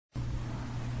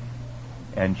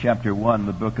and chapter 1,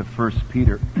 the book of 1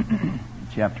 Peter,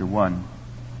 chapter 1.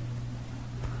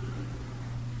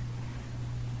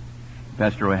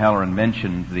 Pastor O'Halloran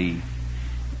mentioned the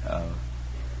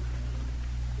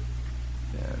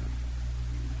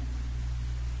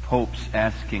Pope's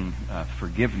asking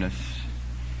forgiveness.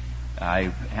 I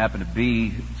happen to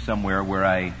be somewhere where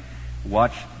I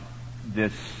watched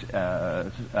this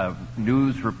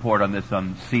news report on this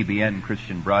on CBN,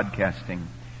 Christian Broadcasting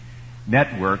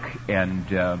Network,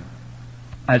 and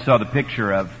I saw the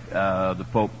picture of the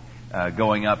Pope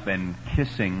going up and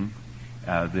kissing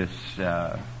this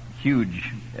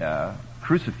huge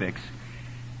crucifix.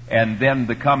 And then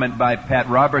the comment by Pat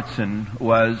Robertson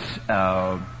was,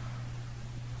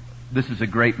 this is a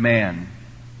great man,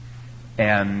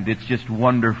 and it's just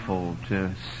wonderful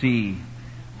to see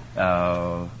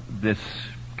this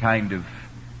kind of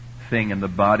thing in the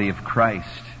body of Christ.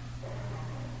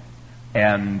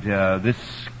 And this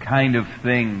kind of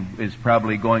thing is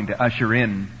probably going to usher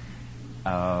in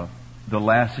the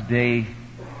last day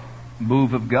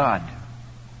move of God.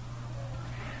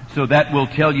 So that will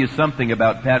tell you something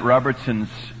about Pat Robertson's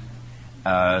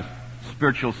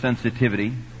spiritual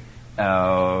sensitivity.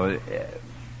 The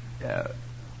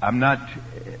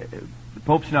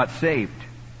Pope's not saved.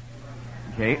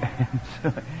 Okay?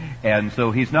 And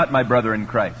so he's not my brother in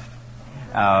Christ.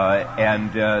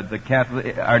 The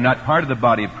Catholics are not part of the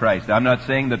body of Christ. I'm not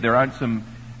saying that there aren't some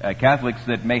Catholics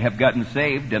that may have gotten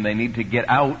saved and they need to get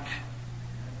out.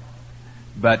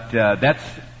 But that's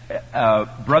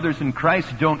brothers in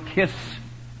Christ don't kiss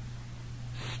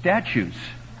statues.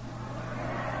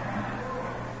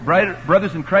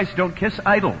 Brothers in Christ don't kiss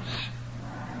idols.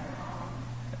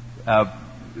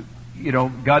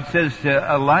 God says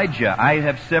to Elijah, I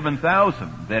have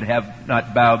 7,000 that have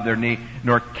not bowed their knee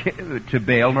to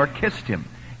Baal nor kissed him.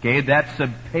 Okay, that's a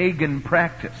pagan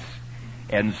practice.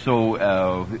 And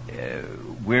so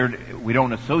we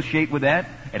don't associate with that.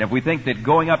 And if we think that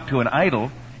going up to an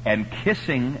idol and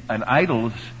kissing an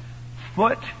idol's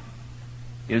foot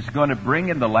is going to bring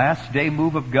in the last day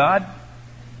move of God,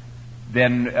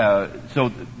 then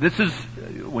so this is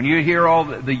when you hear all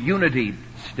the unity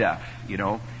stuff,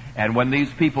 and when these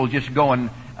people just going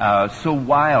so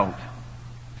wild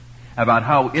about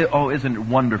how isn't it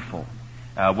wonderful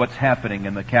what's happening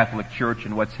in the Catholic Church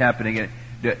and what's happening,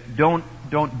 don't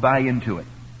buy into it.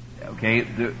 Okay,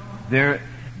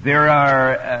 there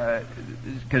are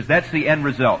because that's the end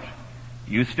result.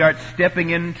 You start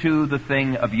stepping into the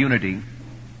thing of unity,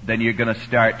 then you're going to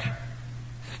start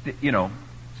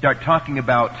talking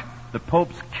about the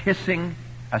Pope's kissing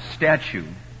a statue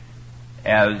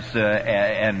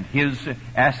and his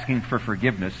asking for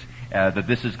forgiveness, that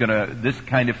this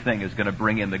kind of thing is gonna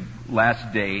bring in the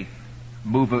last day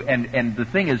move of, and the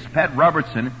thing is, Pat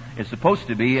Robertson is supposed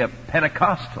to be a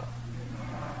Pentecostal.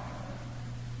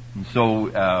 And so,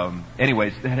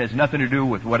 anyways, that has nothing to do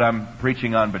with what I'm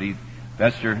preaching on, but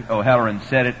Pastor O'Halloran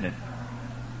said it, and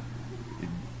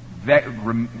it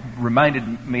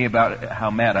reminded me about how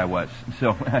mad I was.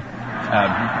 So,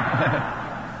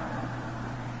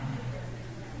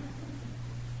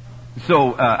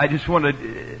 I just wanted,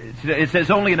 it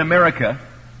says only in America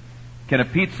can a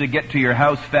pizza get to your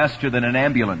house faster than an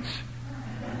ambulance.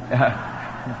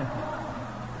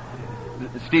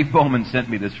 Steve Bowman sent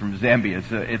me this from Zambia.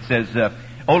 It says,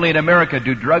 only in America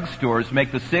do drugstores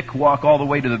make the sick walk all the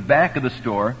way to the back of the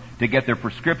store to get their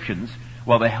prescriptions,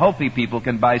 while the healthy people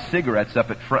can buy cigarettes up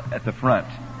at the front.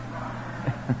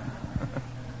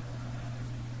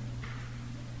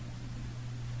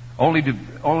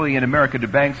 Only in America do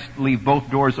banks leave both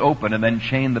doors open and then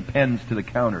chain the pens to the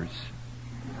counters.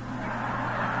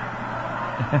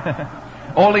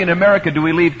 Only in America do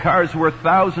we leave cars worth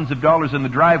thousands of dollars in the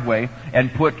driveway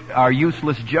and put our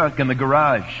useless junk in the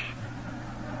garage.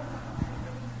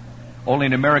 Only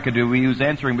in America do we use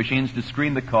answering machines to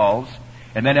screen the calls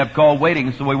and then have call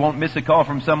waiting so we won't miss a call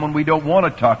from someone we don't want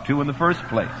to talk to in the first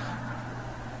place.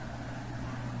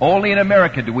 Only in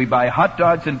America do we buy hot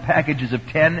dogs in packages of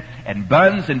 10 and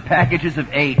buns in packages of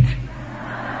 8.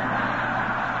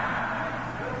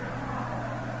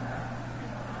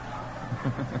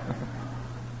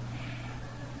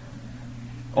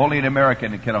 Only in America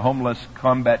can a homeless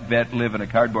combat vet live in a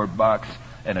cardboard box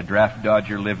and a draft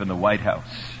dodger live in the White House.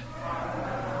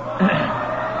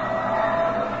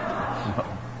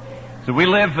 So we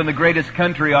live in the greatest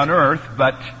country on earth,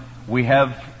 but we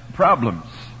have problems.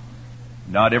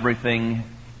 Not everything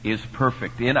is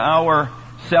perfect. In our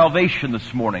salvation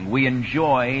this morning, we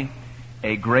enjoy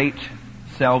a great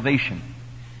salvation.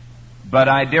 But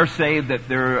I dare say that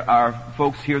there are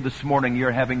folks here this morning,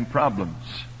 you're having problems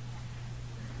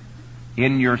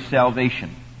in your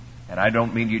salvation. And I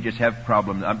don't mean you just have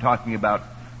problems. I'm talking about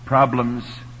problems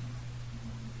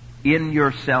in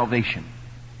your salvation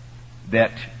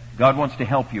that God wants to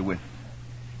help you with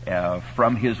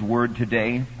from His Word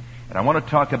today. And I want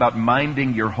to talk about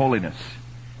minding your holiness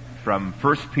from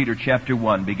 1 Peter chapter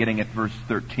 1, beginning at verse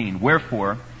 13.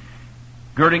 Wherefore,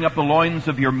 girding up the loins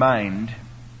of your mind,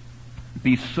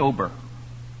 be sober,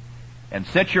 and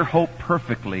set your hope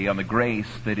perfectly on the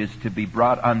grace that is to be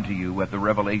brought unto you at the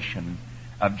revelation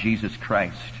of Jesus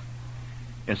Christ.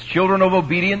 As children of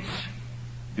obedience,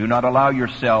 do not allow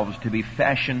yourselves to be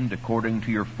fashioned according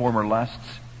to your former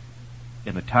lusts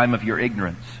in the time of your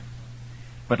ignorance.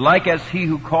 But like as He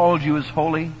who called you is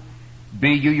holy,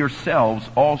 be you yourselves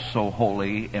also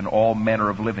holy in all manner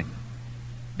of living.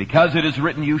 Because it is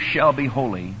written, you shall be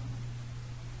holy,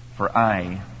 for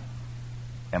I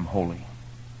am holy.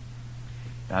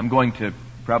 Now, I'm going to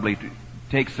probably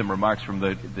take some remarks from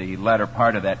the latter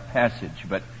part of that passage,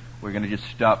 but we're going to just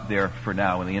stop there for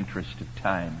now in the interest of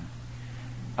time.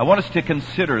 I want us to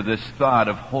consider this thought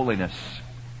of holiness,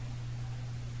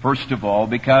 first of all,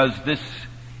 because this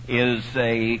is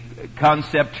a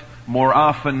concept more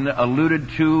often alluded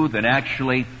to than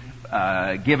actually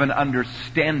given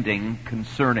understanding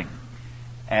concerning.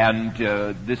 And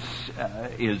this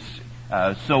is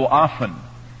so often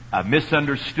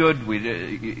misunderstood.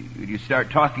 You start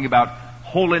talking about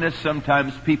holiness,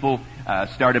 sometimes people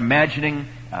start imagining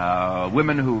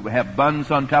women who have buns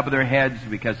on top of their heads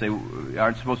because they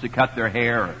aren't supposed to cut their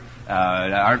hair,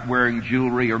 aren't wearing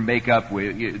jewelry or makeup.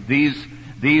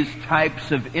 These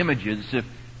types of images have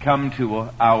come to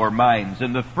our minds.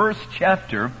 In the first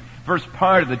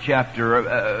part of the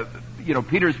chapter,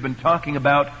 Peter's been talking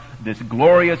about this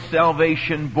glorious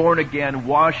salvation, born again,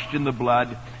 washed in the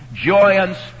blood, joy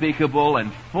unspeakable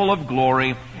and full of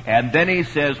glory. And then he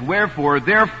says, wherefore,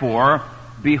 therefore,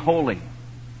 be holy.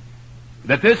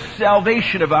 That this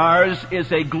salvation of ours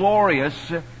is a glorious,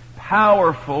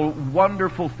 powerful,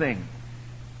 wonderful thing.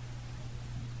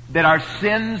 That our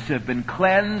sins have been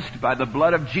cleansed by the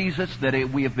blood of Jesus, that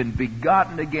we have been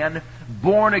begotten again,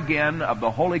 born again of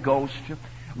the Holy Ghost.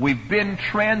 We've been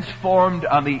transformed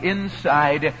on the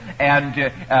inside,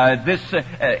 and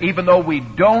even though we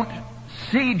don't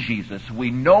see Jesus,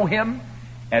 we know Him,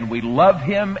 and we love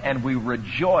Him, and we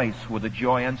rejoice with a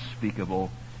joy unspeakable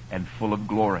and full of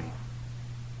glory.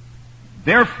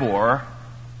 Therefore,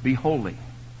 be holy.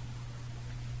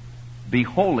 Be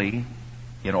holy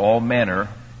in all manner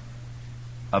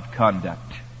of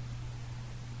conduct.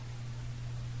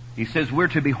 He says we're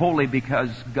to be holy because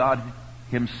God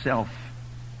Himself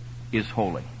is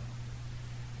holy.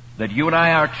 That you and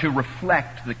I are to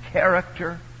reflect the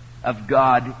character of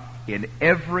God in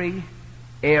every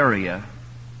area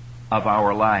of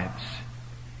our lives.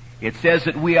 It says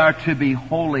that we are to be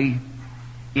holy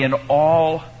in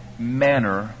all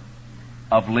manner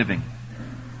of living.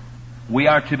 We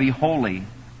are to be holy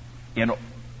in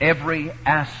every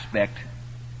aspect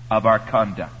of our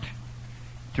conduct,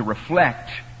 to reflect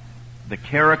the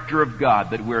character of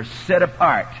God, that we're set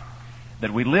apart,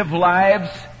 that we live lives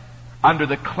under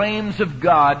the claims of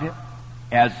God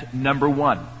as number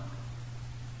one.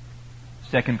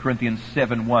 2 Corinthians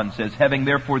 7:1 says, having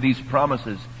therefore these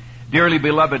promises, dearly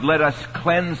beloved, let us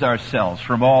cleanse ourselves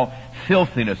from all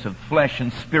filthiness of flesh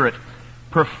and spirit,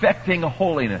 perfecting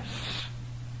holiness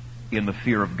in the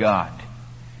fear of God.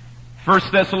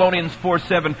 1 Thessalonians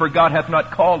 4:7, for God hath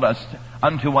not called us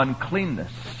unto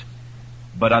uncleanness,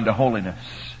 but unto holiness.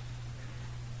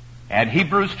 And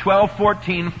Hebrews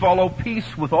 12:14, follow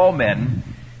peace with all men,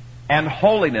 and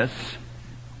holiness,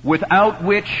 without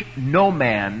which no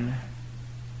man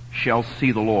shall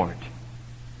see the Lord.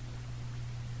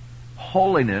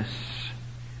 Holiness,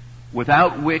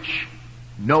 without which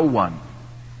no one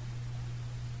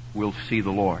will see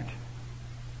the Lord.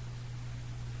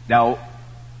 Now,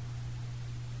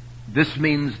 this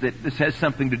means that this has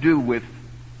something to do with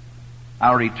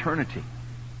our eternity.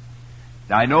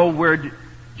 Now, I know we're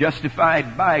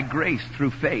justified by grace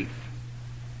through faith.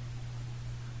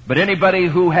 But anybody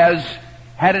who has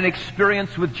had an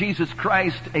experience with Jesus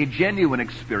Christ, a genuine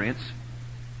experience,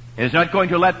 is not going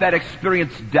to let that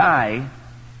experience die,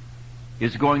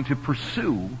 is going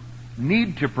to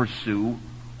need to pursue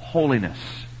holiness.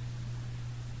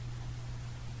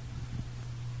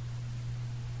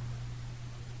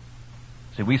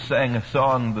 See, we sang a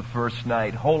song the first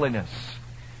night, holiness.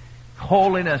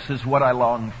 Holiness is what I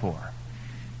long for.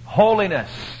 Holiness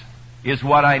is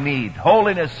what I need.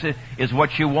 Holiness is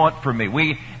what you want from me.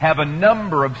 We have a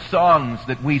number of songs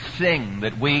that we sing,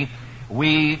 that we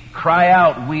cry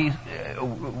out, we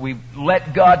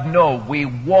let God know we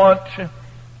want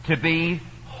to be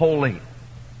holy.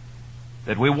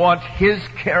 That we want His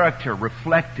character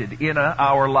reflected in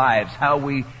our lives, how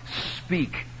we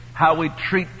speak, how we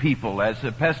treat people, as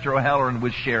Pastor O'Halloran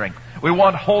was sharing. We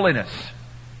want holiness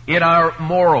in our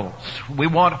morals. We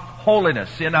want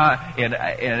holiness in our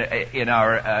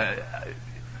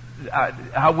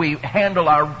how we handle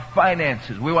our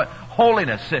finances. We want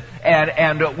holiness,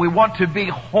 and we want to be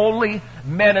holy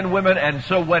men and women. And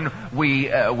so when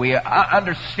we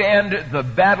understand the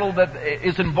battle that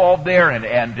is involved there,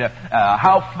 and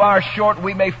how far short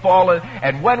we may fall,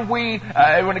 and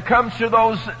when it comes to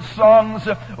those songs,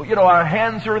 our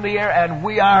hands are in the air, and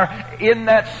we are in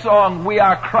that song, we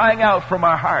are crying out from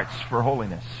our hearts for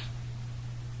holiness.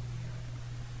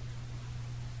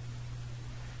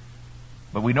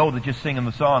 But we know that just singing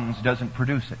the songs doesn't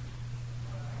produce it.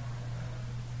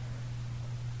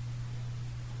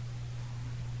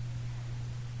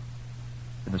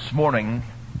 And this morning,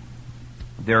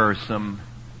 there are some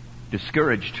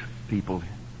discouraged people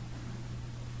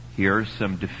here,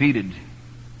 some defeated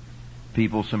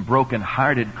people, some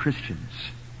broken-hearted Christians,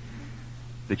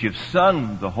 that you've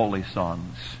sung the holy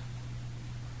songs.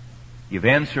 You've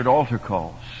answered altar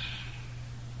calls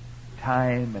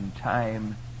time and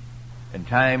time and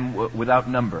time without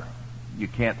number. You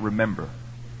can't remember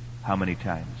how many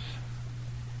times.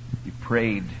 You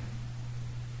prayed.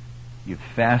 You've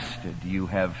fasted. You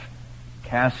have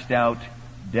cast out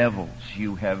devils.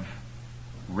 You have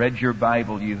read your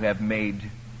Bible. You have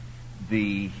made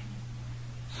the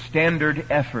standard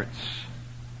efforts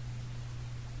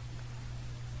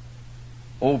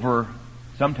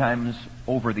sometimes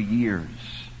over the years.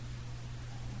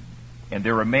 And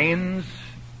there remains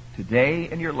today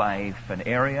in your life an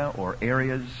area or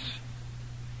areas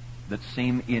that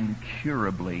seem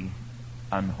incurably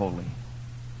unholy.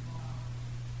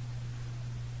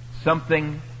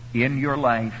 Something in your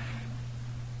life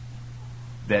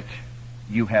that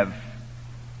you have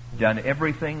done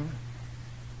everything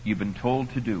you've been told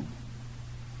to do.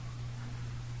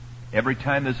 Every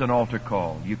time there's an altar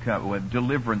call, you come. A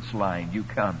deliverance line, you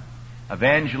come.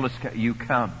 Evangelist, you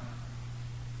come.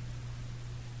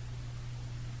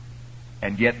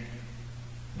 And yet,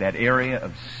 that area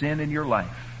of sin in your life,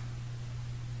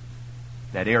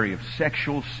 that area of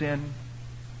sexual sin,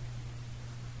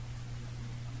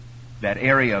 that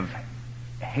area of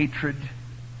hatred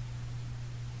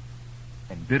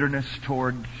and bitterness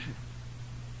toward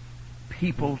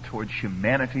people, towards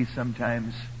humanity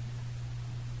sometimes,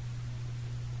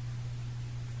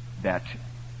 that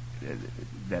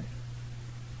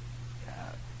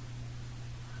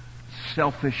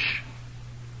selfish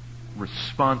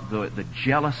response, the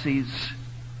jealousies,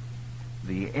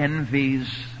 the envies,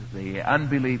 the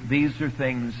unbelief, these are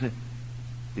things that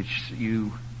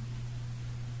you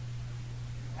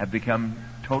have become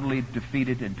totally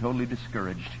defeated and totally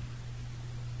discouraged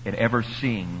in ever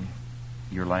seeing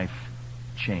your life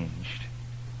changed.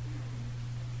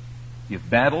 You've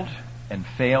battled and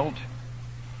failed,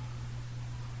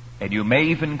 and you may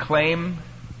even claim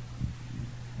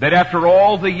that after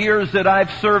all the years that I've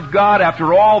served God,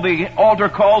 after all the altar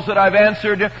calls that I've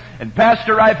answered, and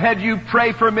Pastor, I've had you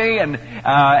pray for me, and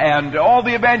all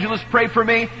the evangelists pray for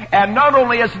me, and not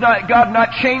only has God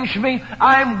not changed me,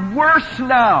 I'm worse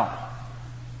now.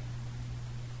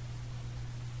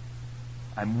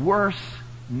 I'm worse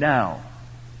now.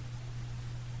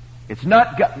 It's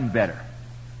not gotten better.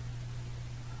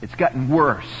 It's gotten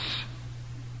worse.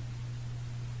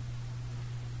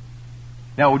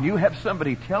 Now, when you have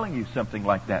somebody telling you something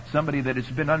like that, somebody that has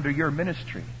been under your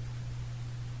ministry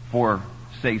for,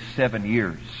 say, 7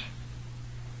 years,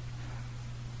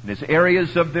 there's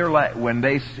areas of their life when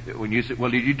you say,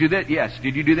 "Well, did you do that?" "Yes."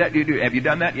 "Did you do that?" "Have you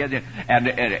done that?" "Yes."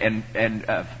 And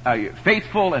are you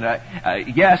faithful? And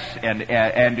yes. And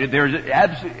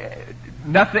there's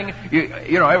nothing.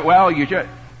 Well, you should.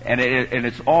 And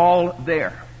it's all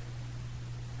there.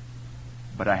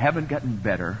 But I haven't gotten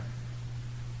better.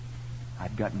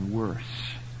 I've gotten worse.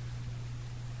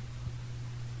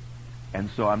 And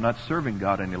so I'm not serving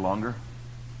God any longer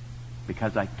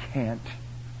because I can't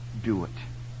do it.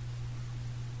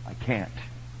 I can't.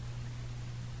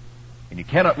 And you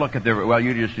cannot look at their, "Well,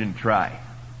 you just didn't try."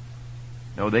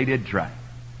 No, they did try.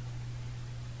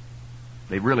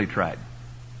 They really tried.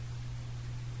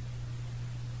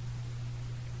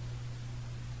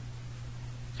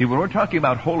 See, when we're talking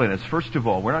about holiness, first of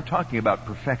all, we're not talking about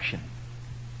perfection.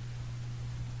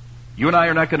 You and I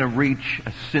are not going to reach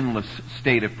a sinless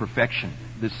state of perfection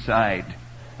this side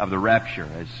of the rapture,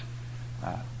 as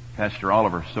Pastor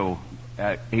Oliver so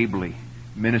ably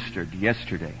ministered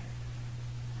yesterday.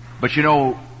 But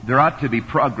there ought to be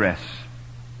progress.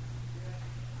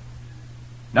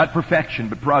 Not perfection,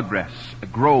 but progress, a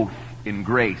growth in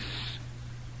grace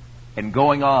and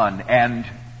going on and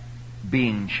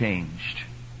being changed.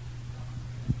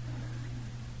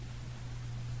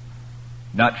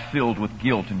 Not filled with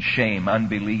guilt and shame,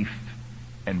 unbelief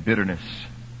and bitterness.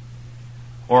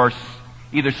 Or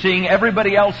either seeing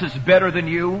everybody else is better than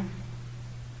you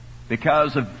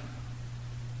because of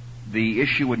the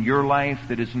issue in your life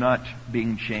that is not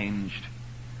being changed.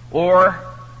 Or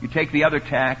you take the other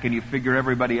tack and you figure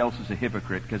everybody else is a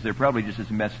hypocrite because they're probably just as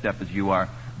messed up as you are,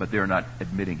 but they're not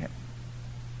admitting it.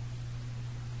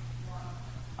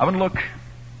 I want to look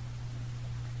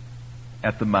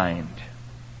at the mind.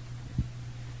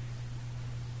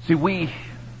 See, we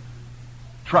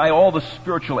try all the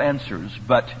spiritual answers,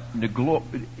 but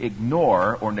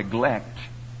ignore or neglect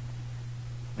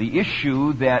the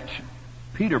issue that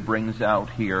Peter brings out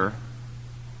here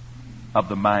of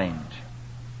the mind.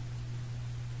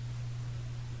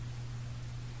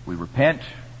 We repent,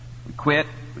 we quit,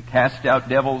 we cast out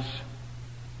devils.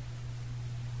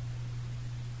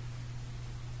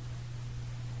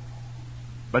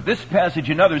 But this passage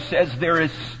and others says there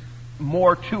is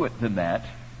more to it than that.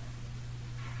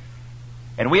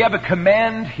 And we have a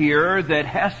command here that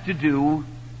has to do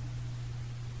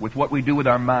with what we do with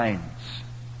our minds.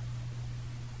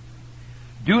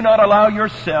 Do not allow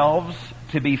yourselves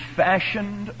to be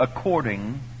fashioned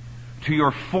according to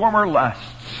your former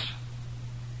lusts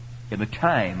in the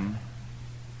time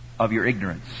of your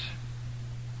ignorance.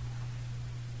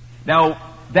 Now,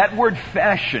 that word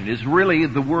fashion is really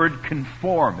the word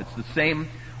conform. It's the same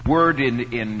word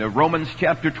in Romans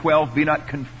chapter 12, be not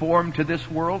conformed to this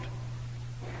world.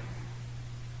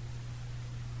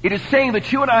 It is saying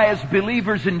that you and I as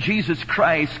believers in Jesus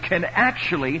Christ can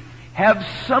actually have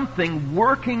something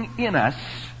working in us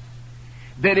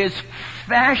that is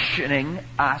fashioning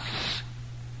us,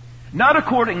 not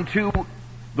according to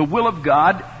the will of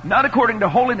God, not according to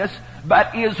holiness,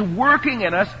 but is working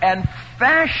in us and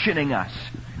fashioning us,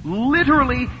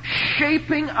 literally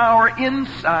shaping our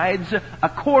insides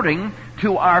according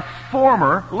to our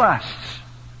former lusts.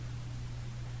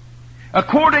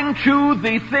 According to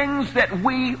the things that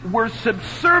we were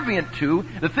subservient to,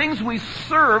 the things we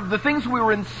served, the things we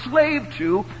were enslaved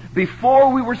to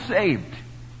before we were saved.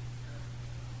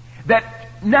 That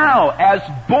now, as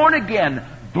born again,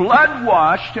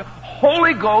 blood-washed,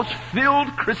 Holy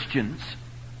Ghost-filled Christians,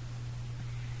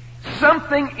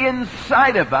 something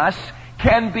inside of us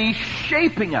can be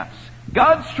shaping us.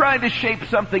 God's trying to shape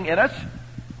something in us.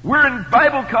 We're in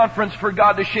Bible conference for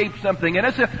God to shape something in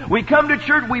us. We come to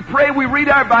church, we pray, we read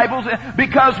our Bibles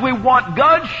because we want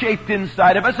God shaped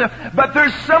inside of us. But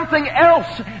there's something else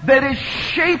that is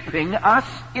shaping us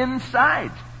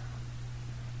inside.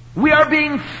 We are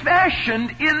being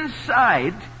fashioned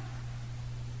inside.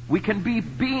 We can be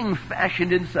being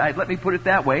fashioned inside, let me put it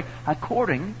that way,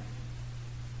 according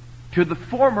to the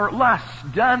former lusts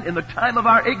done in the time of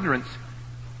our ignorance.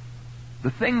 The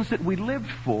things that we lived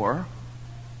for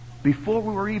before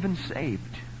we were even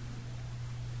saved.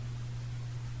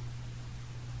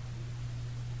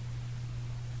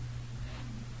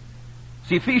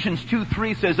 See, Ephesians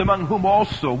 2:3 says, among whom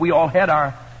also we all had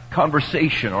our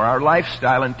conversation or our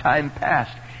lifestyle in time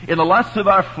past, in the lusts of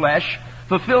our flesh,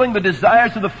 fulfilling the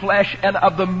desires of the flesh and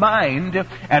of the mind,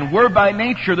 and were by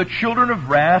nature the children of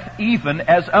wrath, even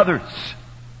as others.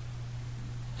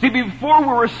 See, before we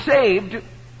were saved,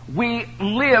 we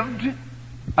lived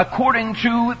according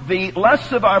to the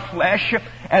lusts of our flesh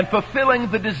and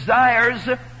fulfilling the desires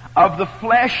of the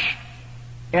flesh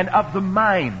and of the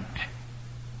mind.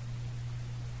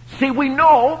 See, we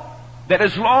know that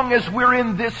as long as we're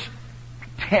in this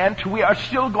tent, we are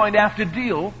still going to have to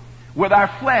deal with our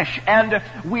flesh. And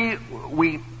we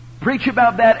preach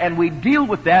about that and we deal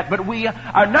with that, but we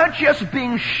are not just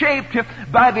being shaped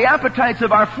by the appetites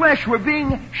of our flesh, we're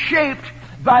being shaped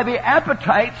by the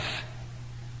appetites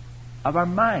of our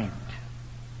mind.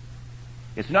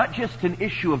 It's not just an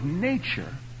issue of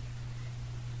nature,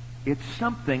 it's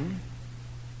something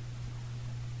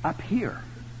up here.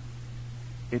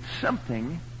 It's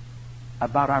something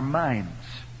about our minds.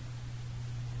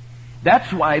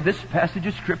 That's why this passage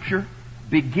of Scripture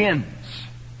begins,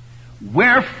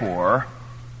 wherefore,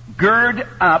 gird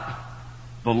up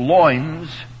the loins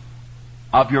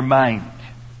of your mind.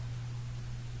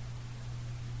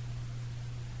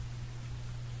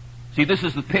 See, this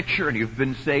is the picture, and you've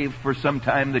been saved for some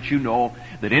time, that you know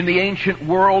that in the ancient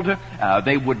world,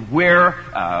 they would wear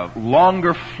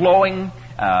longer flowing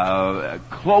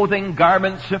clothing,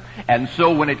 garments, and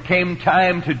so when it came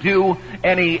time to do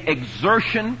any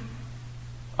exertion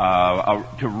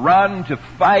to run, to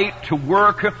fight, to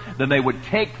work, then they would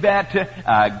take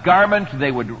that garment,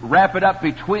 they would wrap it up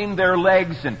between their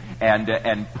legs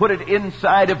and put it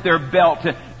inside of their belt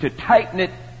to tighten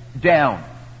it down,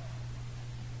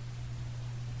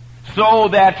 so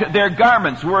that their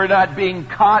garments were not being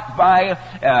caught by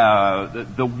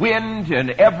the wind,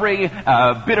 and every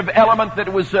bit of element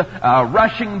that was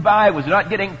rushing by was not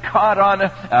getting caught on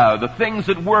the things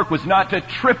at work, was not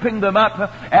tripping them up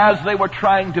as they were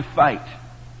trying to fight.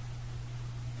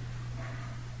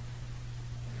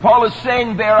 Paul is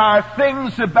saying there are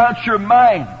things about your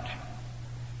mind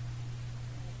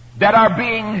that are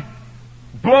being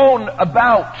blown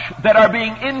about, that are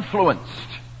being influenced,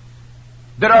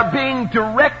 that are being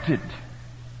directed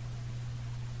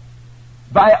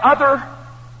by other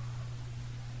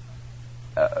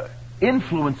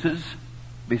influences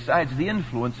besides the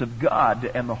influence of God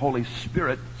and the Holy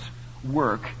Spirit's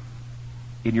work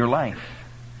in your life.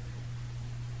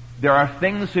 There are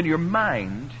things in your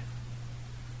mind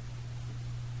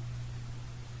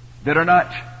that are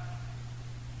not...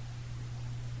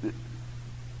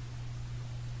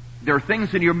 There are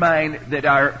things in your mind that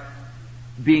are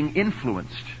being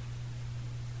influenced.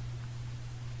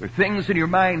 There are things in your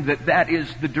mind that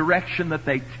is the direction that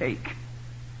they take.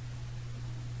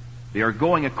 They are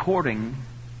going according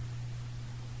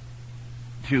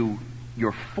to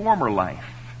your former life,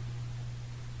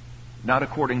 not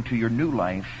according to your new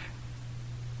life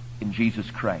in Jesus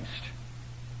Christ.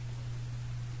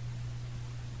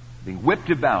 Being whipped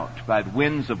about by the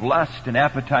winds of lust and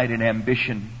appetite and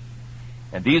ambition,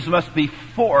 and these must be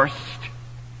forced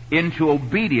into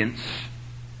obedience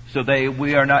so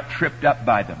we are not tripped up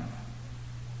by them.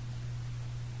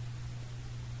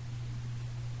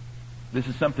 This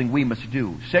is something we must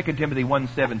do. 2 Timothy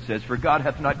 1:7 says, "For God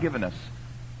hath not given us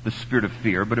the spirit of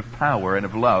fear, but of power and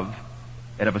of love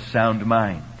and of a sound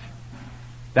mind."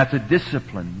 That's a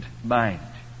disciplined mind.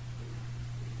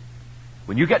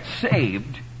 When you get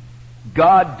saved,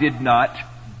 God did not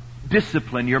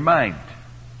discipline your mind.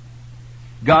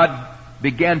 God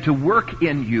began to work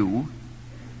in you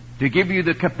to give you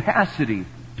the capacity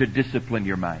to discipline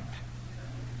your mind.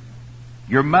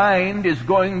 Your mind is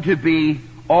going to be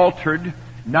altered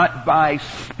not by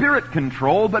spirit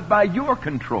control, but by your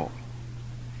control.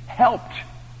 Helped,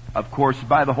 of course,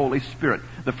 by the Holy Spirit.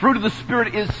 The fruit of the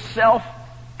Spirit is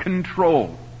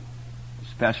self-control,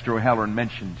 as Pastor O'Halloran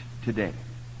mentioned today.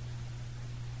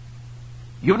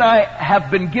 You and I have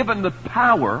been given the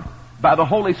power by the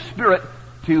Holy Spirit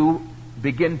to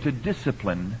begin to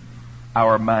discipline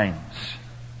our minds.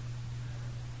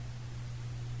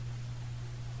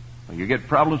 Well, you get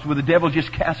problems with the devil,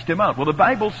 just cast him out. Well, the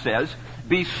Bible says,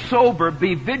 be sober,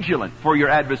 be vigilant for your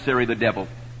adversary, the devil.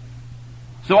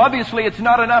 So obviously it's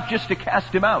not enough just to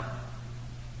cast him out.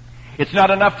 It's not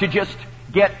enough to just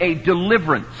get a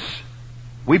deliverance.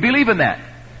 We believe in that.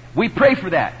 We pray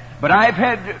for that. But I've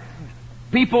had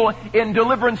people in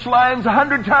deliverance lines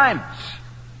 100 times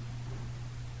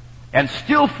and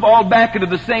still fall back into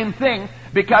the same thing,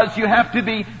 because you have to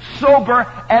be sober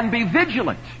and be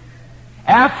vigilant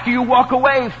after you walk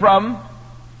away from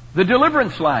the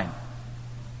deliverance line.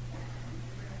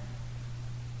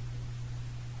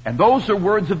 And those are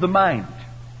words of the mind.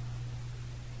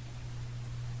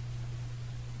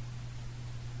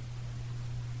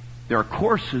 There are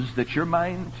courses that your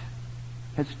mind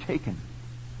has taken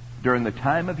during the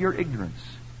time of your ignorance.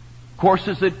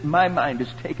 Courses that my mind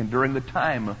has taken during the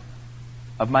time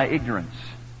of my ignorance,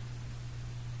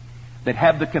 that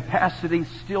have the capacity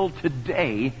still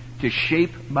today to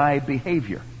shape my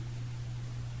behavior,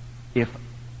 if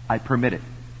I permit it.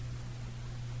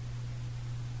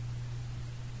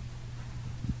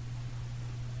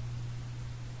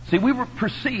 See, we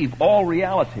perceive all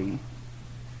reality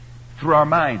through our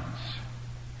minds.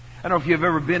 I don't know if you've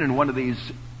ever been in one of these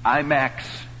IMAX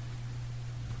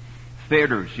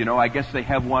theaters. You know, I guess they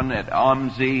have one at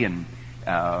OMSI and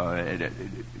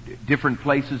different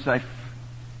places.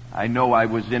 I know I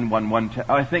was in one time.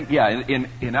 I think, yeah, in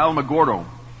Alamogordo,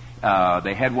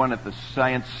 they had one at the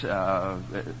Science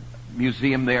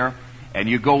Museum there, and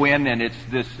you go in and it's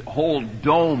this whole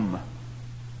dome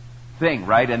thing,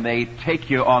 right? And they take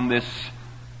you on this,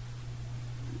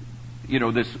 you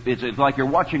know, it's like you're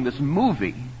watching this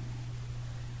movie,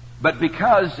 but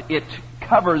because it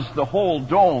covers the whole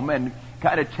dome and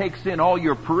kind of takes in all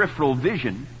your peripheral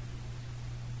vision,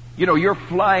 you know, you're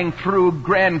flying through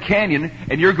Grand Canyon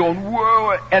and you're going,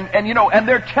 whoa, and you know, and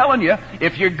they're telling you,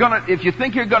 if you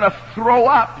think you're gonna throw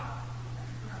up,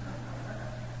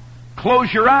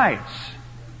 close your eyes.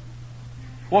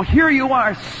 Well, here you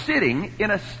are sitting in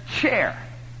a chair,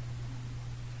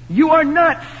 You are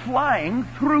not flying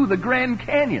through the Grand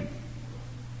Canyon.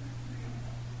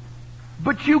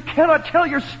 But you cannot tell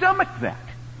your stomach that.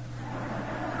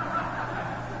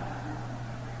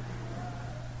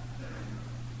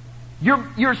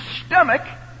 Your stomach,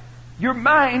 your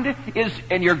mind is,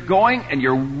 and you're going and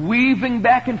you're weaving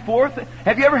back and forth.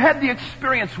 Have you ever had the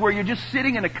experience where you're just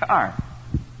sitting in a car?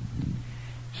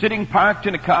 Sitting parked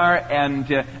in a car and,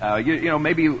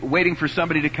 maybe waiting for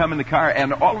somebody to come in the car,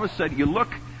 and all of a sudden you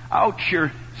look out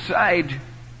your side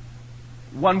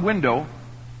one window,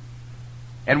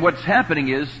 and what's happening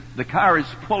is the car is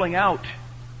pulling out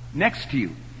next to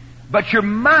you. But your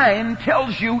mind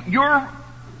tells you you're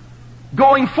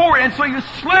going forward, and so you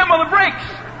slam on the brakes.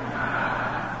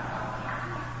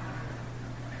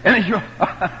 And then you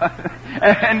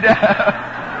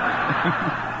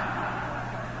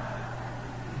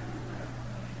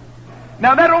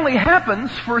now that only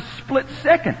happens for a split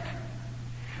second.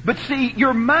 But see,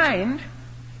 your mind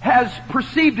has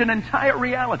perceived an entire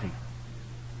reality.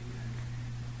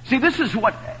 See, this is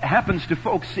what happens to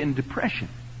folks in depression.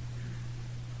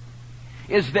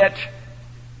 Is that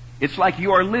it's like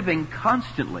you are living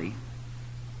constantly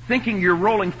thinking you're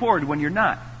rolling forward when you're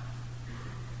not.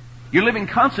 You're living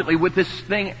constantly with this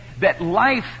thing that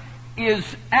life is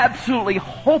absolutely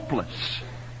hopeless.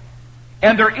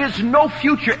 And there is no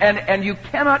future, and you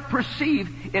cannot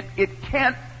perceive it.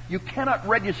 You cannot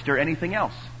register anything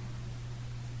else.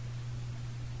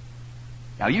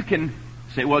 Now you can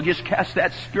say, well, just cast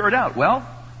that spirit out. Well,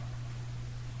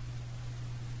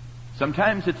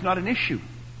 sometimes it's not an issue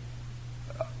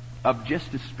of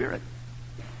just a spirit.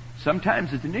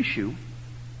 Sometimes it's an issue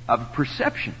of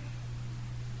perception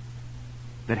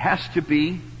that has to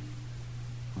be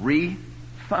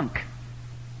rethunk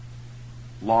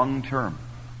long term.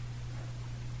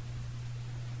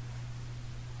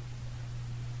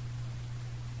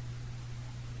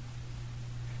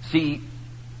 See,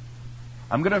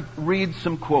 I'm going to read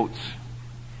some quotes.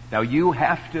 Now you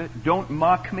have to, don't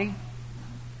mock me.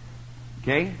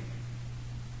 Okay?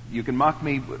 You can mock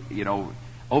me,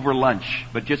 over lunch,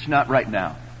 but just not right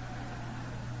now.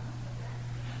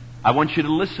 I want you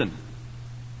to listen.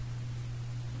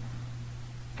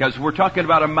 Because we're talking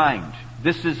about a mind.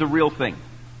 This is a real thing.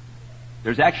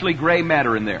 There's actually gray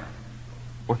matter in there.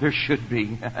 Or there should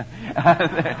be.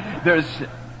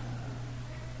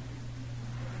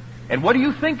 And what do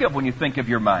you think of when you think of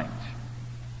your mind?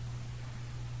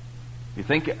 You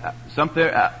think something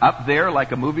up there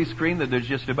like a movie screen that there's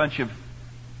just a bunch of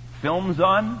films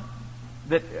on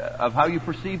that of how you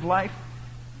perceive life?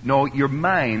 No, your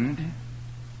mind.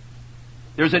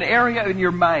 There's an area in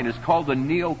your mind. It's called the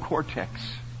neocortex.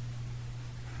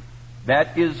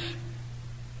 That is,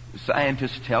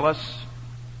 scientists tell us,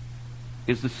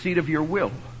 is the seat of your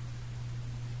will.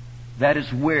 That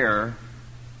is where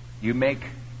you make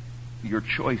your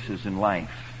choices in life.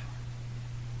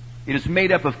 It is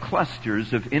made up of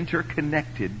clusters of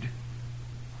interconnected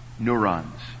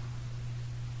neurons.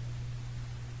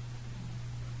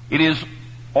 It is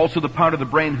also the part of the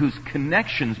brain whose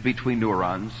connections between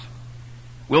neurons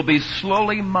will be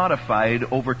slowly modified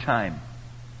over time,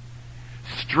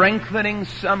 strengthening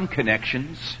some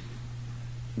connections,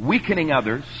 weakening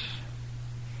others,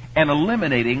 and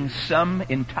eliminating some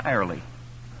entirely.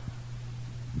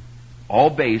 All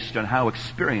based on how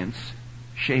experience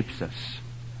shapes us.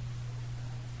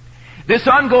 This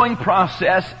ongoing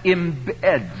process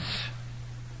embeds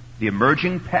the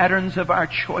emerging patterns of our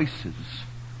choices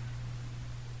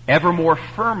ever more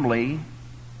firmly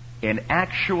in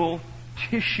actual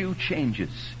tissue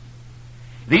changes.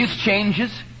 These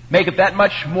changes make it that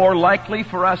much more likely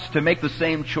for us to make the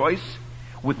same choice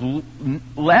with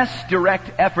less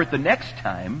direct effort the next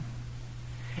time,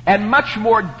 and much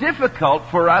more difficult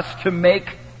for us to make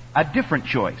a different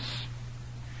choice.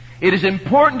 It is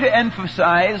important to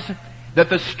emphasize that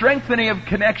the strengthening of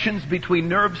connections between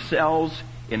nerve cells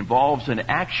involves an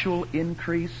actual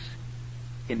increase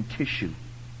in tissue.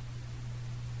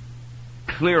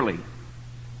 Clearly,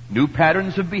 new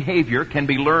patterns of behavior can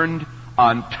be learned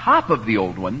on top of the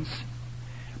old ones,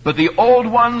 but the old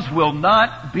ones will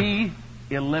not be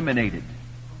eliminated.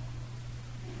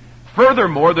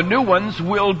 Furthermore, the new ones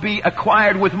will be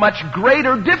acquired with much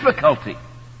greater difficulty.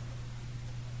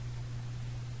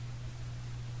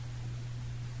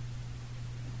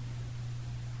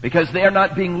 Because they are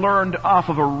not being learned off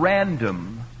of a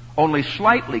random, only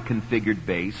slightly configured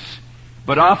base,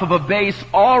 but off of a base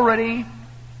already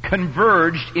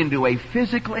converged into a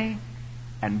physically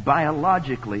and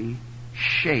biologically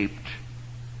shaped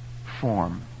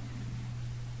form.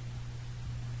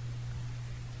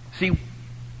 See,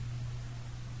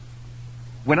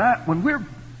 when we're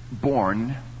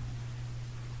born,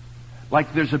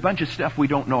 Like there's a bunch of stuff we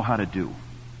don't know how to do.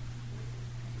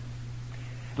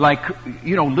 Like,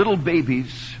 little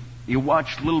babies. You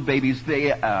watch little babies.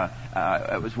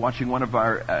 I was watching one of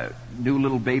our new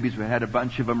little babies. We had a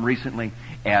bunch of them recently,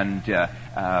 and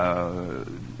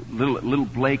little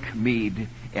Blake Mead.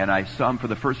 And I saw him for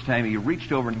the first time. He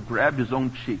reached over and grabbed his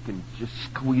own cheek and just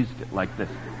squeezed it like this.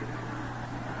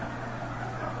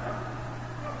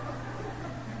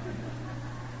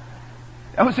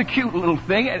 That was a cute little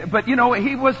thing, but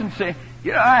he wasn't saying,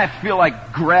 I feel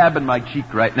like grabbing my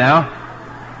cheek right now.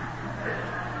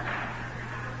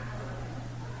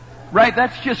 Right?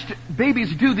 That's just,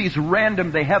 babies do these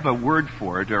random, they have a word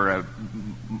for it, or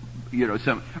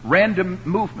some random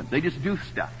movement. They just do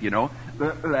stuff,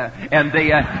 and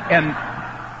they,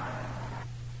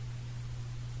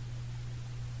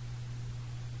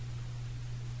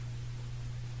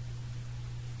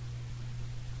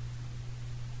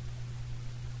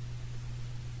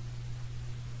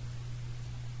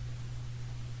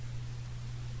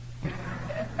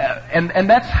 and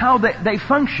that's how they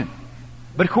function.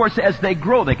 But of course, as they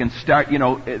grow, they can start,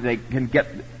 they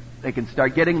can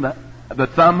start getting the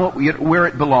thumb where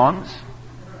it belongs.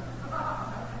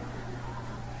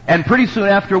 And pretty soon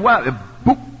after a while,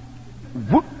 boop,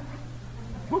 whoop,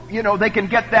 whoop, they can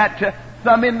get that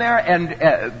thumb in there, and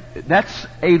that's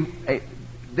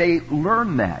they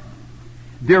learn that.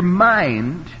 Their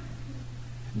mind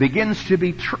begins to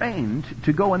be trained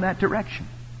to go in that direction.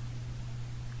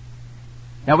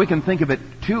 Now we can think of it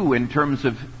too in terms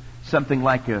of something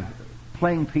like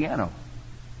playing piano.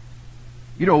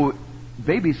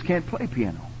 Babies can't play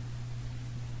piano.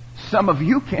 Some of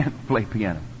you can't play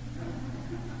piano.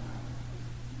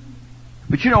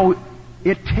 But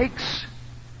it takes,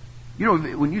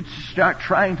 when you start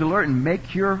trying to learn and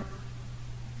make your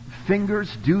fingers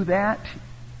do that,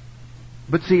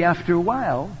 but see, after a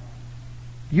while,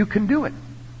 you can do it.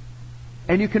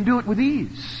 And you can do it with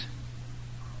ease.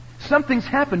 Something's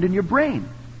happened in your brain.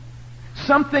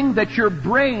 Something that your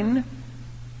brain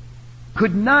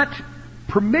could not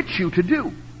permit you to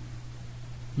do.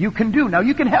 You can do. Now,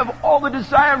 you can have all the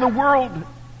desire in the world.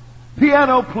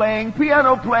 Piano playing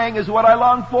is what I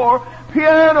long for.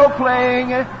 Piano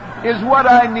playing is what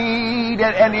I need.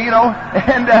 And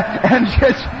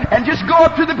just go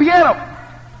up to the piano.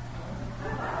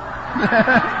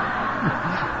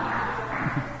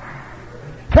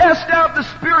 Cast out the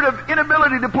spirit of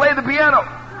inability to play the piano.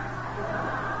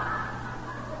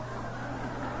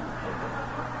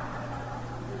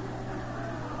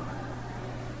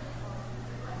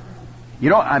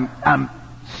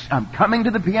 I'm coming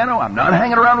to the piano. I'm not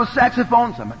hanging around with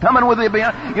saxophones. I'm coming with the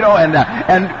piano.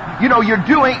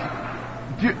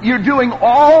 You're doing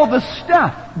all the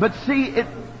stuff. But see, it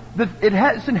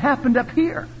hasn't happened up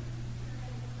here.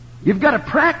 You've got to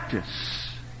practice.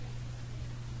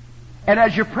 And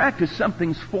as you practice,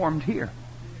 something's formed here.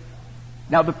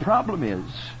 Now the problem is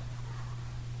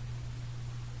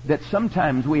that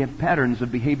sometimes we have patterns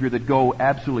of behavior that go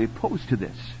absolutely opposed to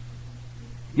this.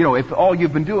 If all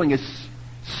you've been doing is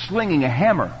slinging a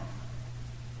hammer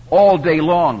all day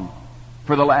long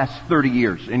for the last 30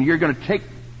 years, and you're going to take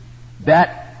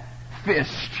that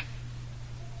fist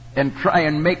and try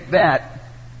and make that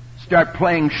start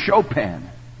playing Chopin,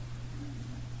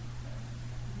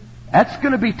 that's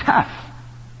going to be tough.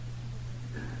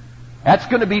 That's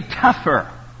going to be tougher.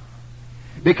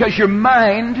 Because your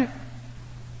mind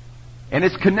and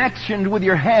its connection with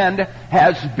your hand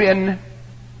has been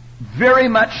very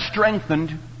much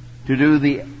strengthened to do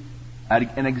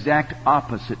an exact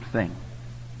opposite thing.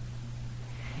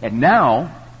 And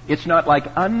now, it's not like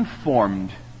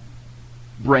unformed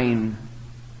brain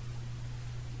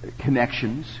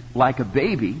connections like a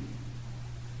baby.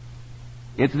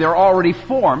 They're already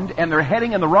formed and they're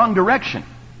heading in the wrong direction.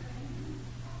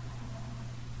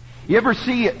 You ever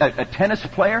see a tennis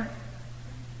player?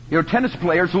 Tennis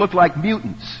players look like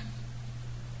mutants.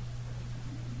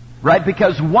 Right?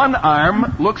 Because one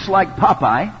arm looks like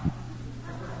Popeye,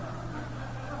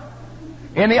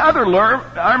 and the other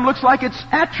arm looks like it's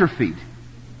atrophied.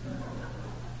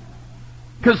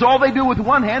 Because all they do with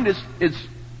one hand is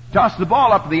toss the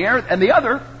ball up in the air, and the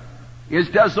other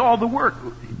does all the work.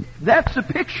 That's a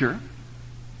picture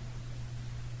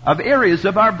of areas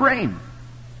of our brain.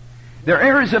 There are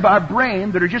areas of our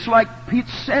brain that are just like Pete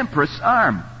Sampras'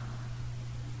 arm.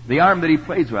 The arm that he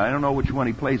plays with. I don't know which one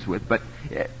he plays with, but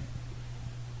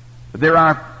there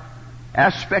are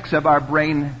aspects of our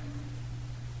brain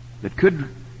that could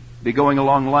be going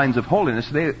along the lines of holiness.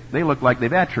 They look like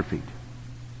they've atrophied.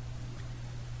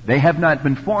 They have not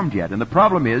been formed yet. And the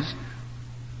problem is,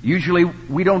 usually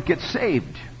we don't get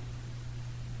saved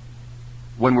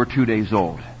when we're 2 days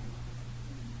old.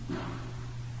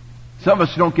 Some of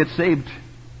us don't get saved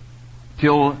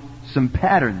till some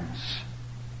patterns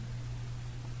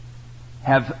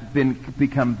have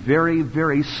become very,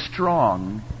 very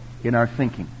strong in our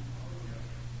thinking.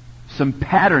 Some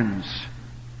patterns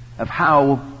of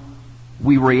how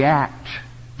we react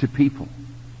to people.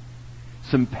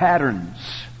 Some patterns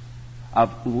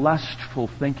of lustful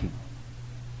thinking.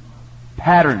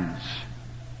 Patterns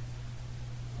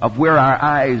of where our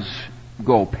eyes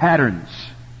go. Patterns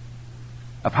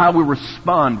of how we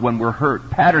respond when we're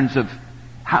hurt. Patterns of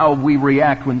how we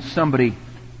react when somebody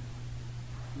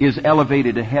is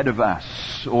elevated ahead of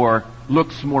us or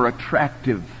looks more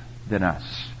attractive than us.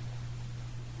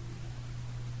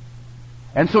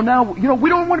 And so now, we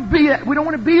don't want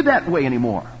to be that way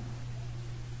anymore.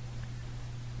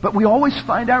 But we always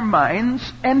find our minds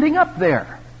ending up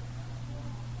there.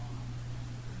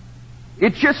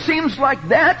 It just seems like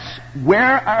that's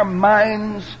where our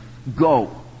minds go.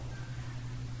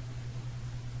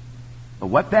 But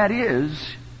what that is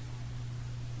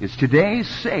today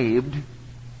saved,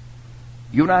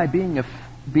 you and I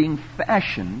being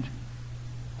fashioned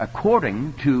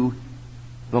according to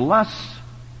the lusts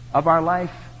of our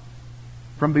life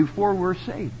from before we're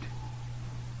saved.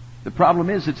 The problem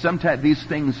is that sometimes these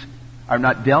things are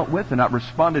not dealt with and not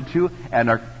responded to and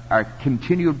are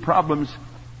continued problems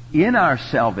in our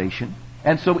salvation.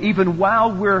 And so even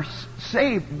while we're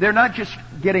saved, they're not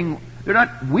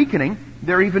weakening,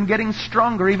 they're even getting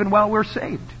stronger even while we're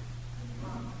saved.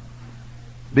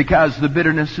 Because the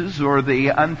bitternesses or the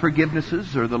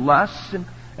unforgivenesses or the lusts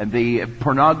and the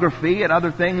pornography and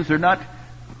other things are not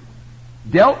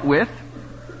dealt with.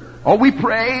 Oh, we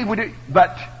pray,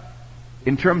 but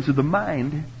in terms of the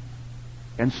mind,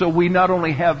 and so we not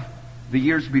only have the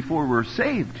years before we're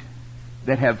saved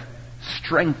that have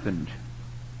strengthened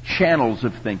channels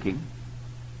of thinking,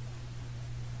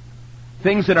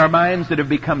 things in our minds that have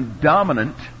become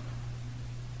dominant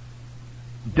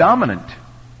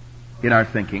in our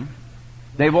thinking,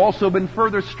 they've also been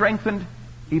further strengthened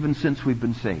even since we've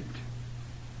been saved.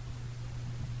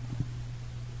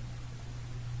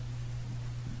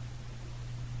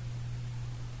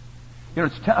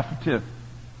 It's tough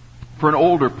for an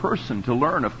older person to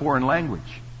learn a foreign language.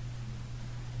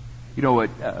 We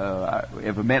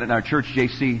have a man in our church,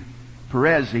 J.C.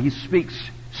 Perez. He speaks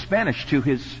Spanish to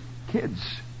his kids.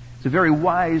 It's a very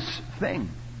wise thing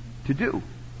to do,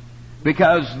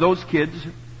 because those kids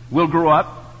will grow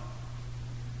up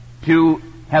to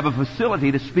have a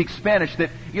facility to speak Spanish that,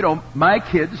 my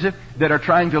kids that are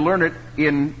trying to learn it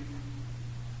in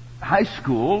high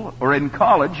school or in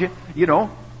college,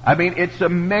 it's a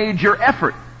major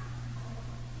effort.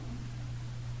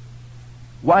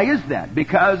 Why is that?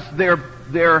 Because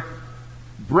their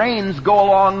brains go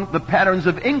along the patterns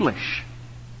of English.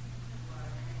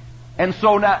 And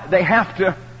so now they have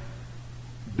to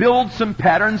build some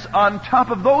patterns on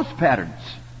top of those patterns.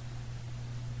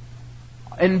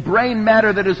 And brain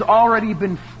matter that has already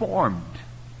been formed.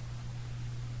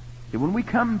 And when we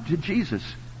come to Jesus,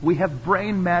 we have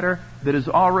brain matter that has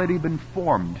already been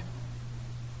formed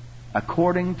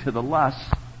according to the lusts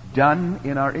done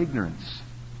in our ignorance.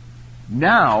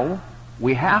 Now,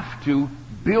 we have to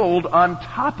build on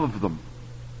top of them.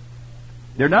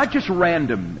 They're not just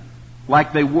random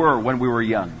like they were when we were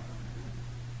young.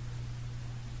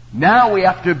 Now we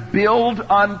have to build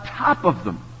on top of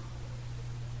them.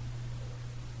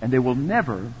 And they will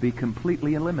never be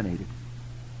completely eliminated.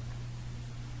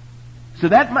 So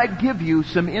that might give you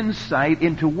some insight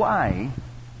into why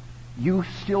you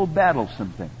still battle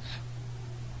some things.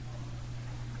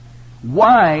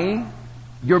 Why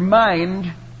your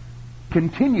mind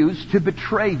continues to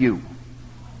betray you.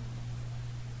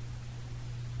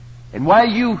 And why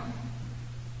you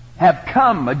have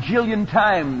come a jillion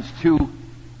times to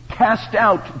cast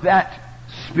out that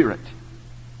spirit.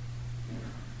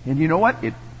 And you know what?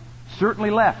 It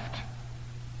certainly left.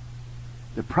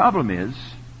 The problem is,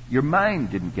 your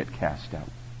mind didn't get cast out.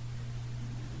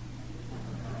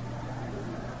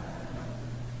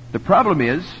 The problem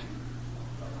is,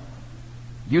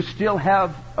 you still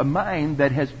have a mind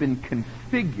that has been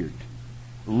configured,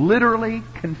 literally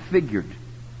configured,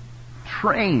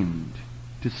 trained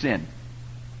to sin.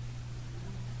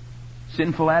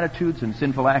 Sinful attitudes and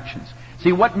sinful actions.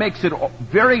 See, what makes it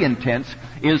very intense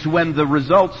is when the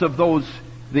results of those,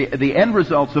 the end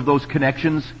results of those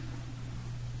connections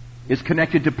is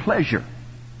connected to pleasure,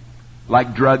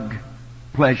 like drug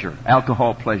pleasure,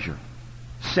 alcohol pleasure,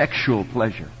 sexual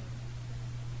pleasure.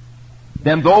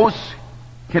 Then those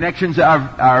connections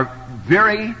are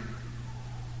very,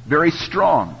 very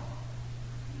strong.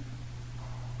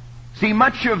 See,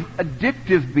 much of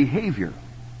addictive behavior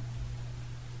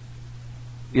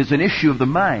is an issue of the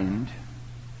mind,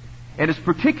 and it's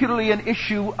particularly an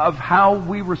issue of how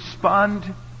we respond,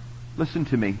 listen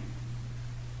to me,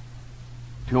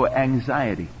 to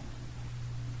anxiety.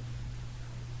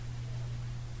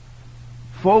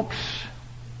 Folks,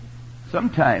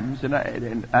 sometimes, and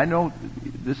I know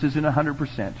this isn't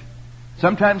 100%,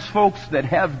 sometimes folks that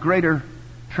have greater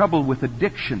trouble with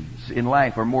addictions in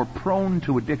life are more prone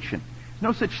to addiction. There's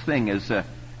no such thing as an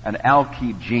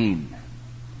alky gene.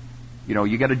 You know,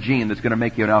 you got a gene that's going to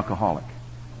make you an alcoholic.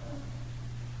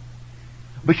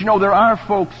 But you know, there are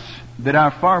folks that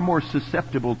are far more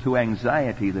susceptible to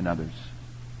anxiety than others.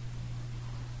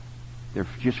 They're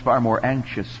just far more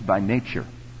anxious by nature.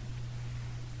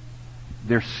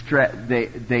 They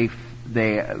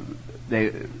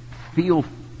feel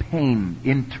pain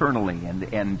internally,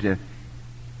 and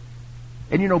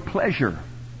you know, pleasure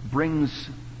brings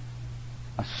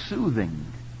a soothing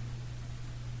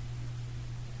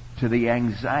to the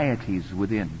anxieties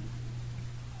within.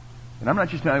 And I'm not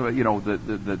just talking about, you know,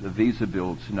 the visa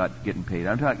bills not getting paid.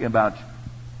 I'm talking about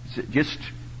just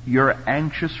your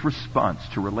anxious response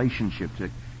to relationship, to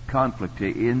conflict,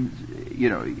 to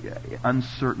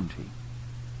uncertainty.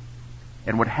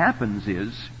 And what happens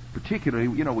is, particularly,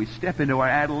 you know, we step into our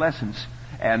adolescence,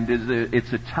 and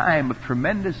it's a time of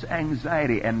tremendous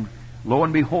anxiety, and lo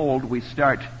and behold, we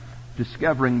start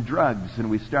discovering drugs,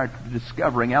 and we start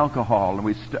discovering alcohol, and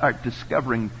we start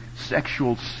discovering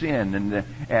sexual sin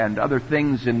and other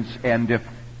things, and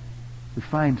we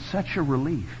find such a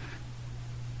relief.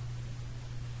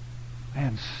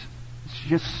 And it's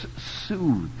just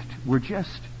soothed. We're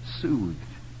just soothed.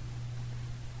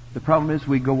 The problem is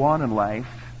we go on in life,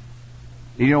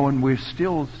 you know, and we're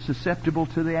still susceptible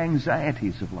to the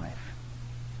anxieties of life.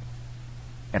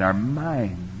 And our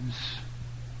minds,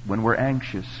 when we're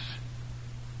anxious,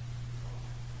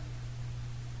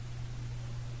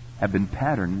 have been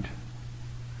patterned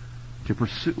to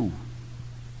pursue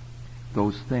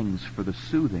those things for the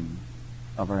soothing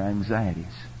of our anxieties.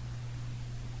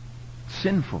 It's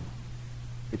sinful.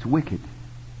 It's wicked.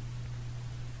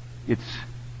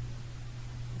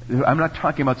 I'm not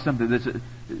talking about something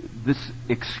this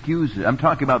excuses. I'm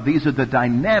talking about these are the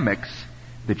dynamics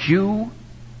that you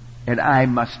and I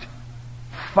must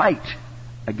fight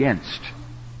against.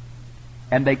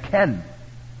 And they can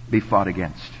be fought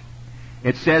against.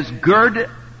 It says,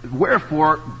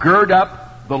 wherefore, gird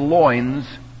up the loins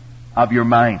of your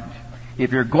mind.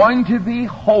 If you're going to be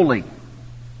holy,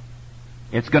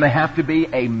 it's going to have to be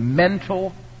a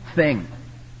mental thing.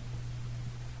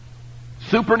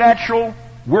 Supernatural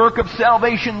work of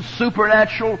salvation,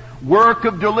 supernatural work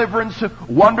of deliverance,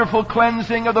 wonderful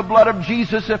cleansing of the blood of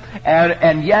Jesus,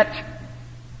 and yet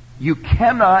you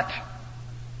cannot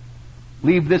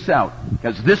leave this out,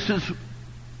 because this is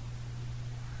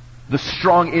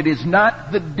it is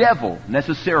not the devil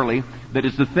necessarily that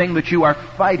is the thing that you are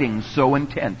fighting so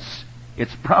intense.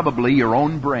 It's probably your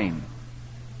own brain.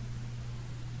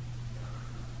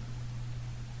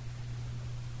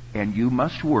 And you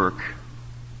must work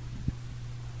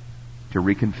to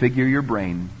reconfigure your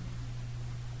brain.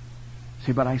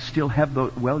 Say, but I still have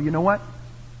those. Well, you know what?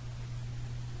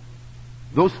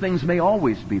 Those things may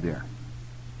always be there.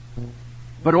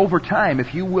 But over time,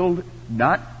 if you will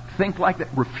not think like that,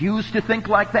 refuse to think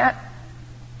like that,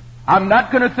 I'm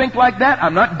not going to think like that,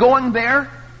 I'm not going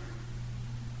there,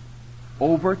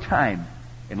 over time,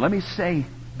 and let me say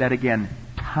that again,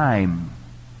 time,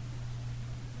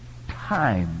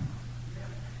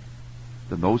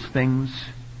 then those things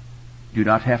do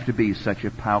not have to be such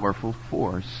a powerful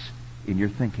force in your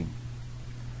thinking.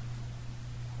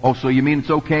 Oh, so you mean it's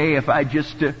okay if I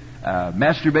just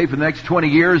masturbate for the next 20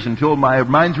 years until my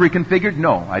mind's reconfigured?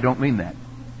 No, I don't mean that.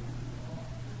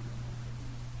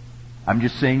 I'm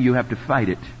just saying you have to fight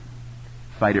it.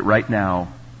 Fight it right now.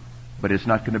 But it's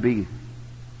not going to be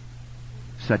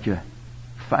such a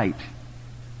fight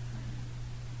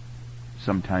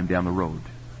sometime down the road.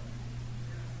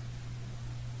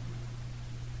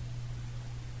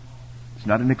 It's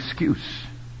not an excuse.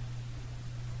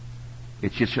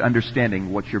 It's just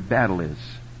understanding what your battle is.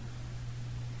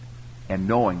 And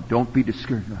knowing, don't be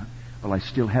discouraged. Well, I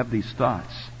still have these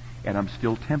thoughts, and I'm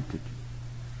still tempted.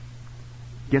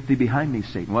 Get thee behind me,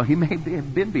 Satan. Well, he may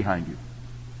have been behind you.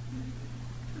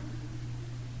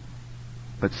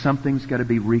 But something's got to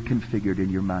be reconfigured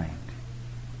in your mind.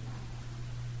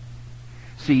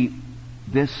 See,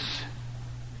 this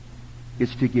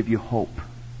is to give you hope.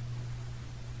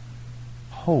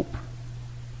 Hope.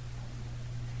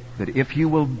 That if you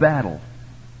will battle,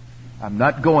 I'm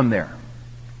not going there.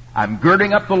 I'm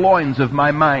girding up the loins of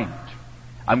my mind.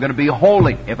 I'm going to be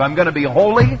holy. If I'm going to be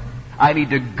holy, I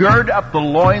need to gird up the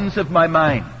loins of my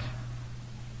mind.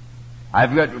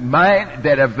 I've got mind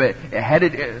that have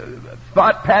headed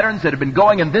thought patterns that have been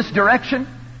going in this direction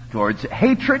towards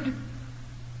hatred,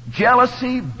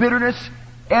 jealousy, bitterness,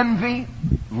 envy,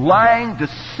 lying,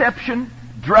 deception,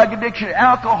 drug addiction,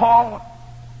 alcohol,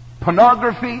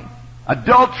 pornography,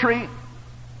 adultery,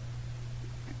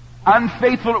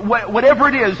 unfaithful, whatever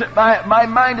it is. My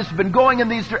mind has been going in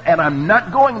these, and I'm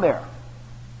not going there.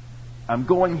 I'm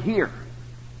going here.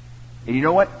 And you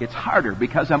know what? It's harder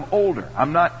because I'm older.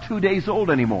 I'm not 2 days old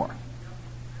anymore.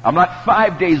 I'm not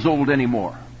 5 days old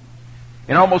anymore.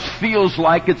 It almost feels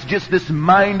like it's just this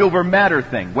mind over matter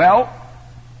thing. Well,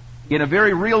 in a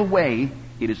very real way,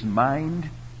 it is mind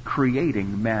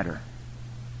creating matter.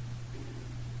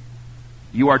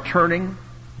 You are turning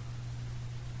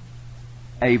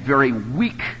a very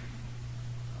weak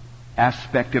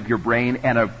aspect of your brain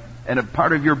and a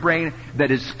part of your brain that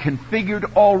is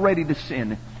configured already to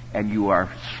sin, and you are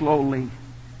slowly,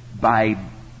 by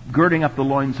girding up the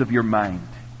loins of your mind,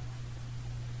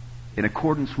 in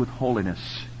accordance with holiness,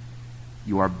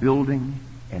 you are building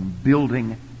and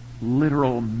building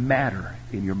literal matter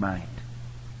in your mind.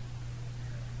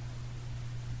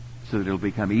 So that it'll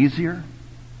become easier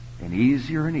and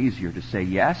easier and easier to say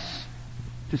yes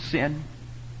to sin,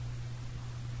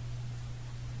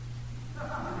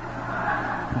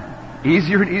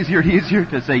 easier and easier and easier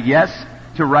to say yes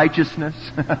to righteousness.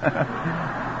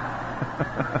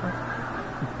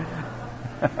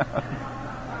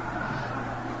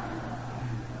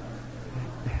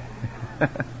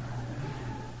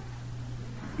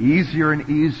 Easier and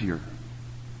easier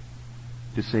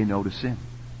to say no to sin.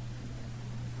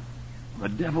 The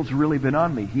devil's really been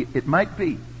on me. It might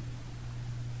be.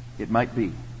 It might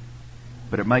be.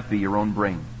 But it might be your own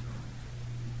brain.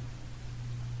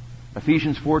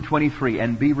 Ephesians 4:23,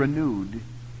 and be renewed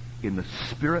in the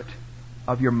spirit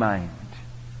of your mind.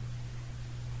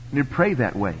 And you pray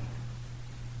that way.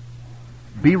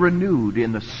 Be renewed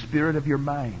in the spirit of your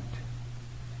mind.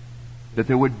 That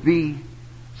there would be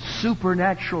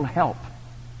supernatural help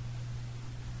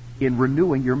in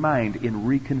renewing your mind, in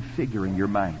reconfiguring your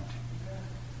mind.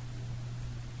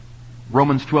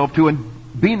 Romans 12:2, and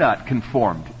be not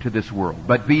conformed to this world,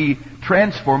 but be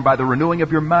transformed by the renewing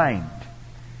of your mind,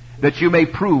 that you may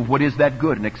prove what is that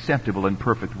good and acceptable and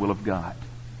perfect will of God.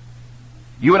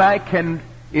 You and I can,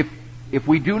 if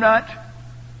we do not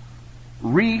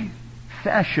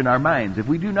refashion our minds, if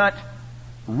we do not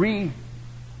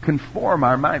reform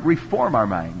our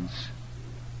minds,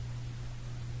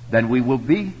 then we will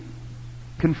be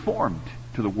conformed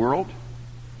to the world,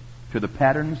 to the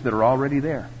patterns that are already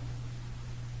there.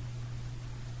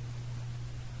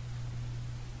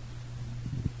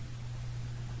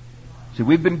 See,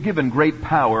 we've been given great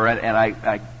power, and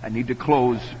I need to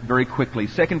close very quickly.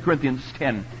 2 Corinthians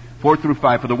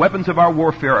 10:4-5, for the weapons of our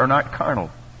warfare are not carnal,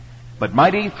 but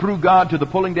mighty through God to the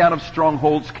pulling down of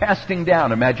strongholds, casting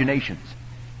down imaginations,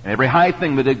 and every high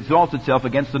thing that exalts itself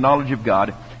against the knowledge of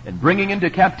God, and bringing into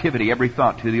captivity every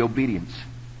thought to the obedience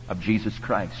of Jesus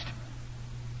Christ.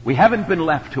 We haven't been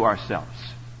left to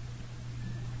ourselves.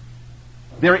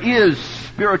 There is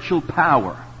spiritual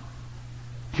power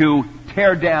to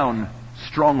tear down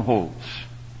strongholds,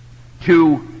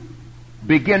 to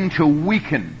begin to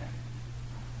weaken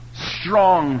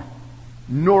strong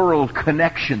neural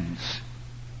connections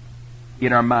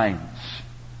in our minds,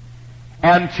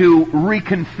 and to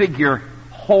reconfigure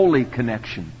holy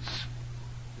connections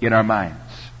in our minds.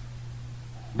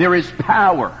 There is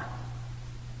power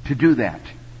to do that.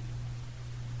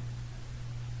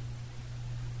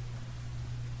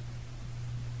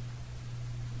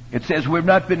 It says we've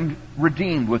not been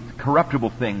redeemed with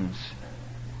corruptible things,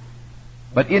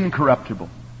 but incorruptible,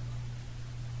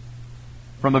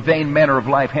 from the vain manner of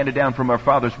life handed down from our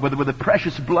fathers, with the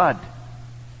precious blood,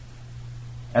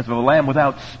 as of a lamb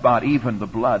without spot, even the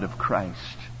blood of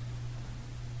Christ.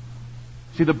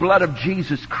 See, the blood of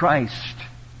Jesus Christ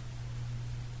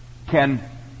can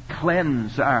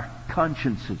cleanse our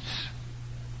consciences.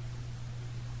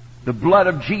 The blood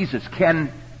of Jesus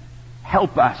can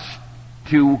help us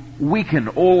to weaken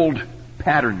old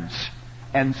patterns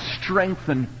and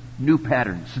strengthen new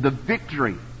patterns. The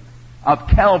victory of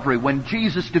Calvary, when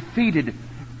Jesus defeated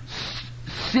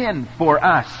sin for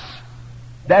us,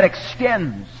 that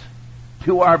extends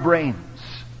to our brains.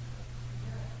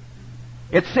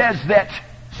 It says that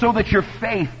so that your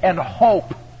faith and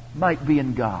hope might be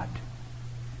in God.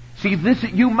 See,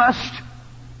 you must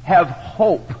have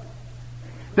hope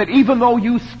that even though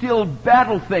you still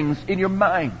battle things in your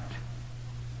mind,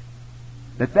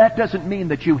 that doesn't mean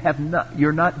that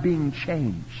you're not being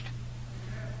changed.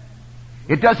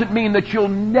 It doesn't mean that you'll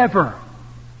never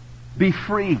be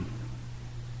free.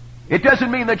 It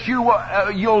doesn't mean that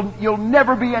you'll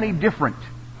never be any different.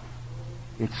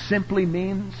 It simply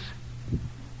means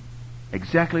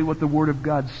exactly what the Word of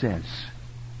God says.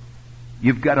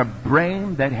 You've got a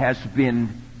brain that has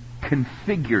been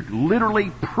configured,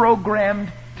 literally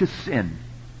programmed to sin.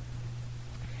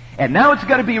 And now it's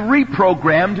got to be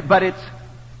reprogrammed, but it's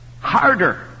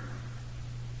harder.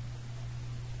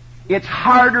 It's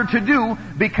harder to do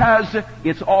because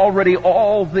it's already,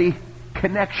 all the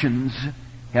connections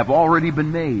have already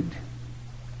been made.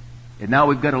 And now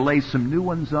we've got to lay some new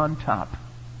ones on top.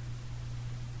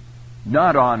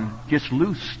 Not on just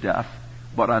loose stuff,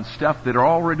 but on stuff that are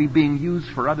already being used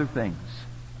for other things.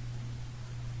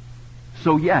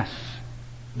 So yes,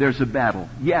 there's a battle.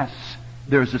 Yes,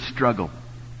 there's a struggle.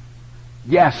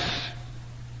 Yes,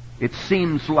 it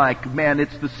seems like, man,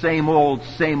 it's the same old,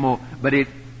 but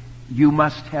you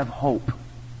must have hope.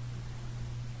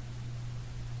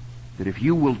 That if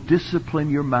you will discipline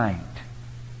your mind,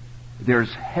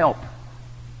 there's help.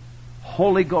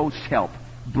 Holy Ghost help.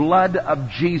 Blood of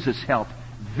Jesus help.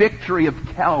 Victory of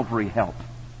Calvary help.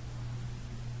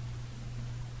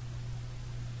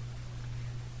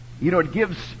 You know, it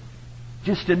gives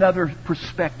just another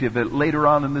perspective. Later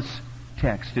on in this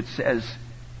text, it says,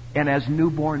 "And as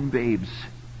newborn babes,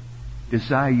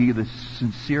 desire ye the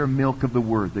sincere milk of the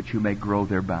Word, that you may grow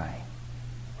thereby."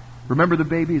 Remember the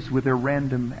babies with their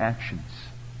random actions.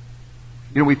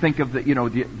 You know, we think of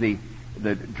the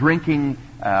drinking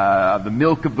the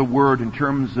milk of the Word in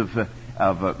terms of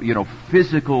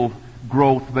physical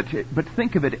growth, but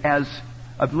think of it as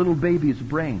a little baby's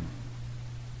brain.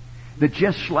 That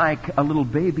just like a little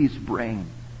baby's brain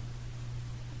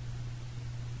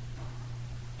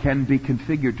can be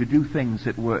configured to do things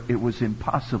that it was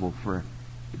impossible for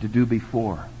it to do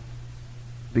before.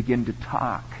 Begin to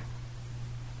talk.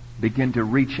 Begin to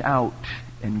reach out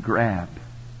and grab.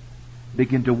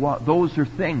 Begin to walk. Those are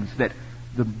things that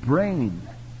the brain,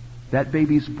 that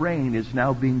baby's brain, is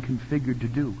now being configured to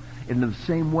do. In the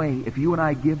same way, if you and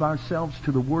I give ourselves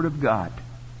to the Word of God,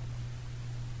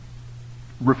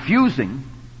 refusing,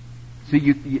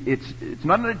 it's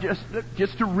not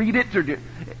just to read it, or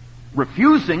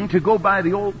refusing to go by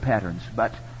the old patterns,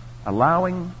 but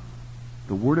allowing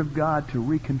the Word of God to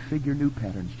reconfigure new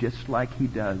patterns, just like He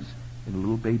does in a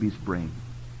little baby's brain.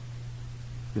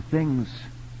 The things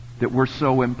that were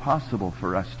so impossible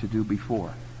for us to do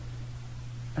before.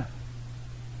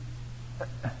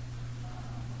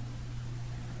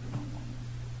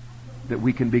 That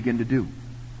we can begin to do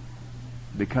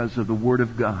because of the Word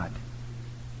of God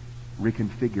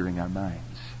reconfiguring our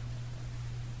minds.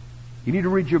 You need to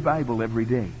read your Bible every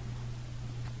day.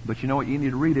 But you know what? You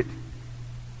need to read it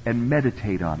and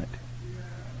meditate on it.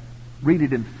 Read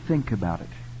it and think about it.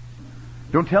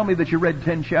 Don't tell me that you read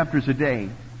 10 chapters a day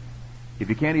if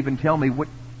you can't even tell me what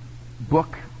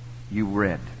book you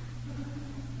read.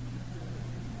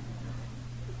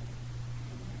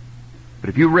 But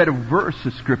if you read a verse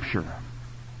of Scripture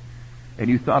and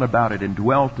you thought about it and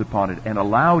dwelt upon it and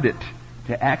allowed it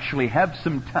to actually have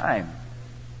some time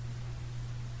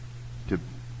to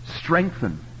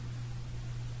strengthen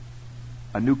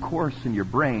a new course in your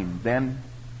brain, then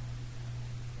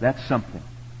that's something.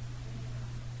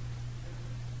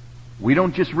 We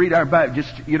don't just read our Bible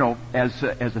just,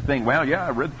 as a thing. Well, yeah, I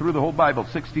read through the whole Bible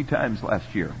 60 times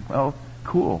last year. Well,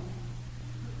 cool.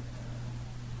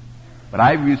 But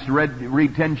I used to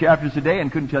read 10 chapters a day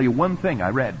and couldn't tell you one thing I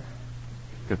read.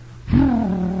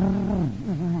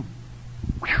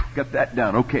 Got that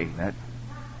down. Okay.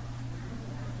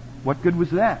 What good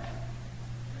was that?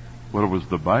 Well, it was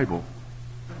the Bible.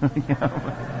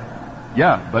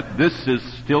 Yeah, but this is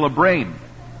still a brain.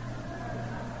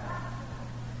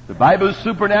 The Bible is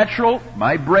supernatural.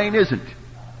 My brain isn't.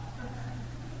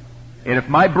 And if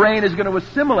my brain is going to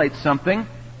assimilate something,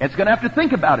 it's going to have to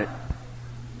think about it.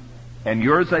 And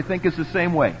yours, I think, is the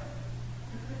same way.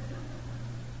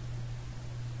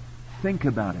 Think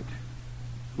about it.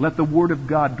 Let the Word of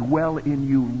God dwell in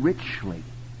you richly,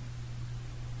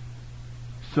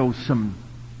 so some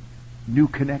new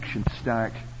connections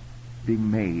start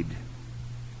being made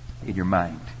in your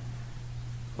mind.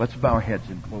 Let's bow our heads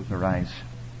and close our eyes.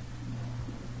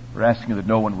 We're asking that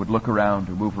no one would look around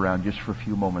or move around just for a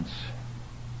few moments.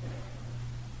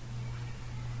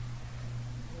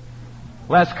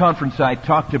 Last conference I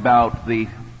talked about the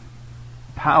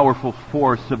powerful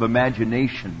force of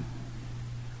imagination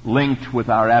linked with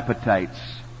our appetites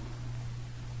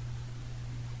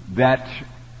that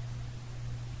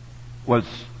was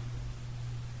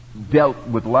dealt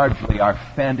with largely our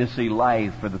fantasy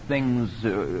life, or the things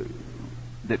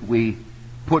that we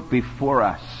put before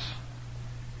us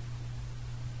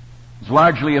is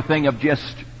largely a thing of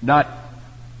just not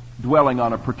dwelling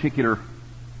on a particular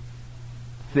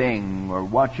thing or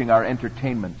watching our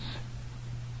entertainments.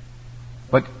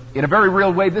 But in a very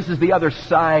real way, this is the other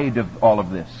side of all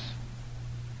of this.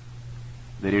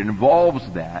 That it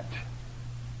involves that.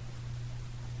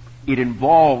 It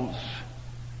involves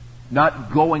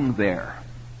not going there.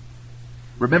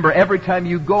 Remember, every time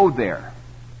you go there,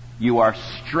 you are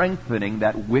strengthening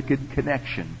that wicked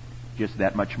connection just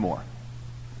that much more.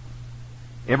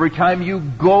 Every time you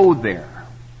go there,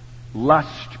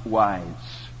 lust-wise,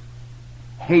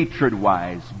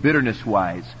 hatred-wise,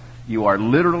 bitterness-wise, you are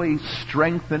literally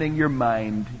strengthening your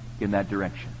mind in that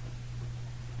direction.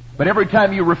 But every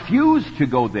time you refuse to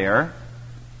go there,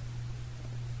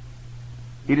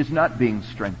 it is not being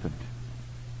strengthened.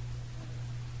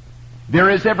 There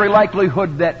is every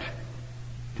likelihood that,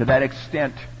 to that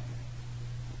extent,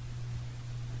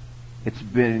 it's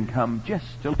become just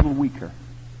a little weaker.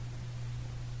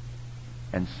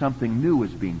 And something new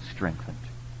is being strengthened.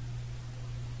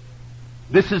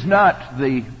 This is not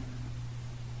the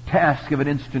task of an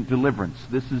instant deliverance.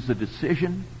 This is a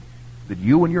decision that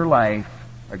you in your life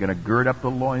are going to gird up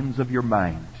the loins of your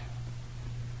mind.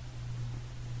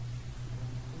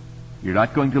 You're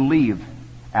not going to leave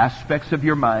aspects of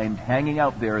your mind hanging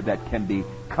out there that can be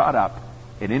caught up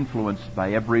and influenced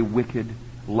by every wicked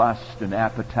lust and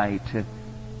appetite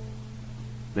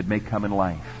that may come in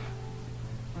life.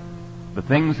 The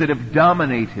things that have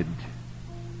dominated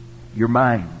your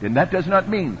mind. And that does not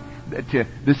mean that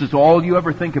this is all you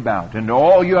ever think about and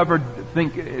all you ever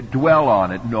dwell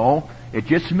on it. No, it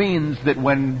just means that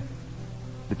when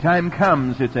the time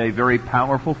comes, it's a very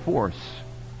powerful force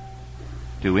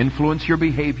to influence your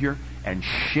behavior and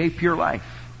shape your life.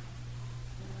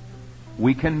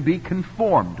 We can be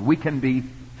conformed. We can be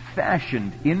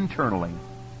fashioned internally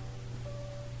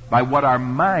by what our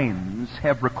minds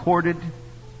have recorded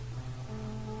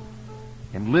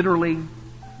and literally,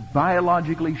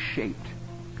 biologically shaped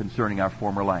concerning our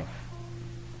former life.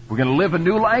 We're going to live a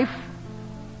new life,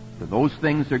 but those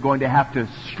things are going to have to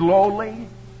slowly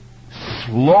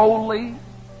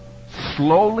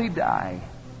die.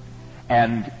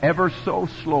 And ever so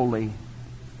slowly,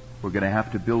 we're going to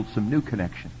have to build some new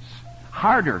connections.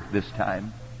 Harder this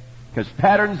time, because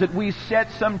patterns that we set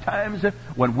sometimes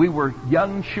when we were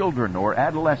young children or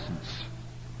adolescents,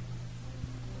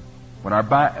 when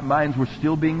our minds were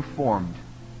still being formed,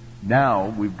 now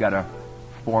we've got to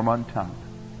form on top.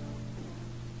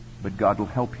 But God will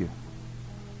help you.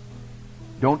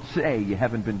 Don't say you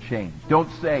haven't been changed. Don't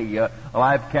say, well,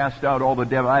 I've cast out all the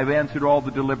devil. I've answered all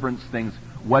the deliverance things.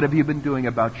 What have you been doing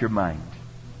about your mind?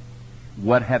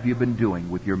 What have you been doing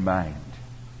with your mind?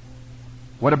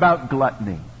 What about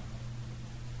gluttony?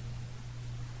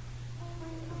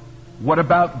 What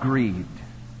about greed?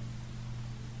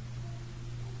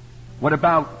 What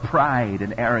about pride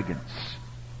and arrogance?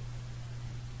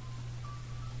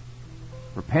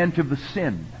 Repent of the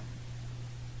sin.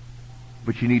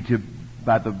 But you need to,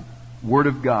 by the Word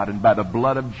of God and by the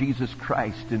blood of Jesus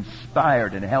Christ,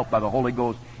 inspired and helped by the Holy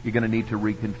Ghost, you're going to need to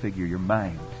reconfigure your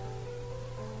mind.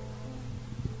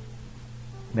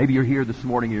 Maybe you're here this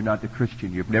morning, you're not a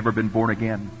Christian. You've never been born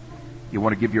again. You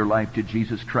want to give your life to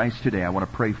Jesus Christ today. I want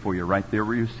to pray for you right there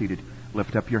where you're seated.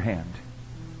 Lift up your hand.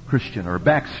 Christian or a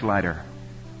backslider.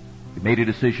 You made a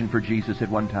decision for Jesus at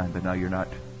one time, but now you're not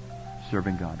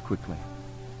serving God. Quickly.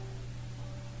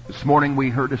 This morning we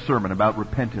heard a sermon about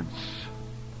repentance.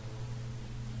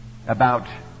 About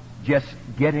just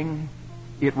getting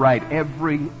it right.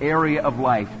 Every area of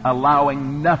life.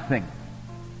 Allowing nothing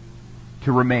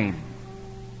to remain.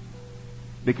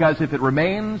 Because if it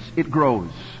remains, it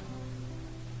grows.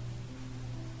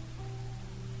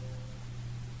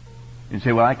 And you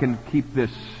say, well, I can keep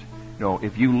this. No,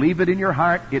 if you leave it in your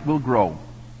heart, it will grow.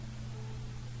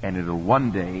 And it'll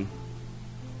one day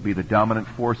be the dominant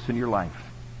force in your life.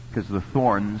 Because the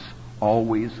thorns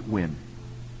always win.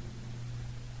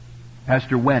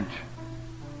 Pastor Wendt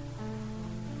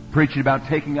preaching about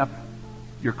taking up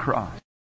your cross.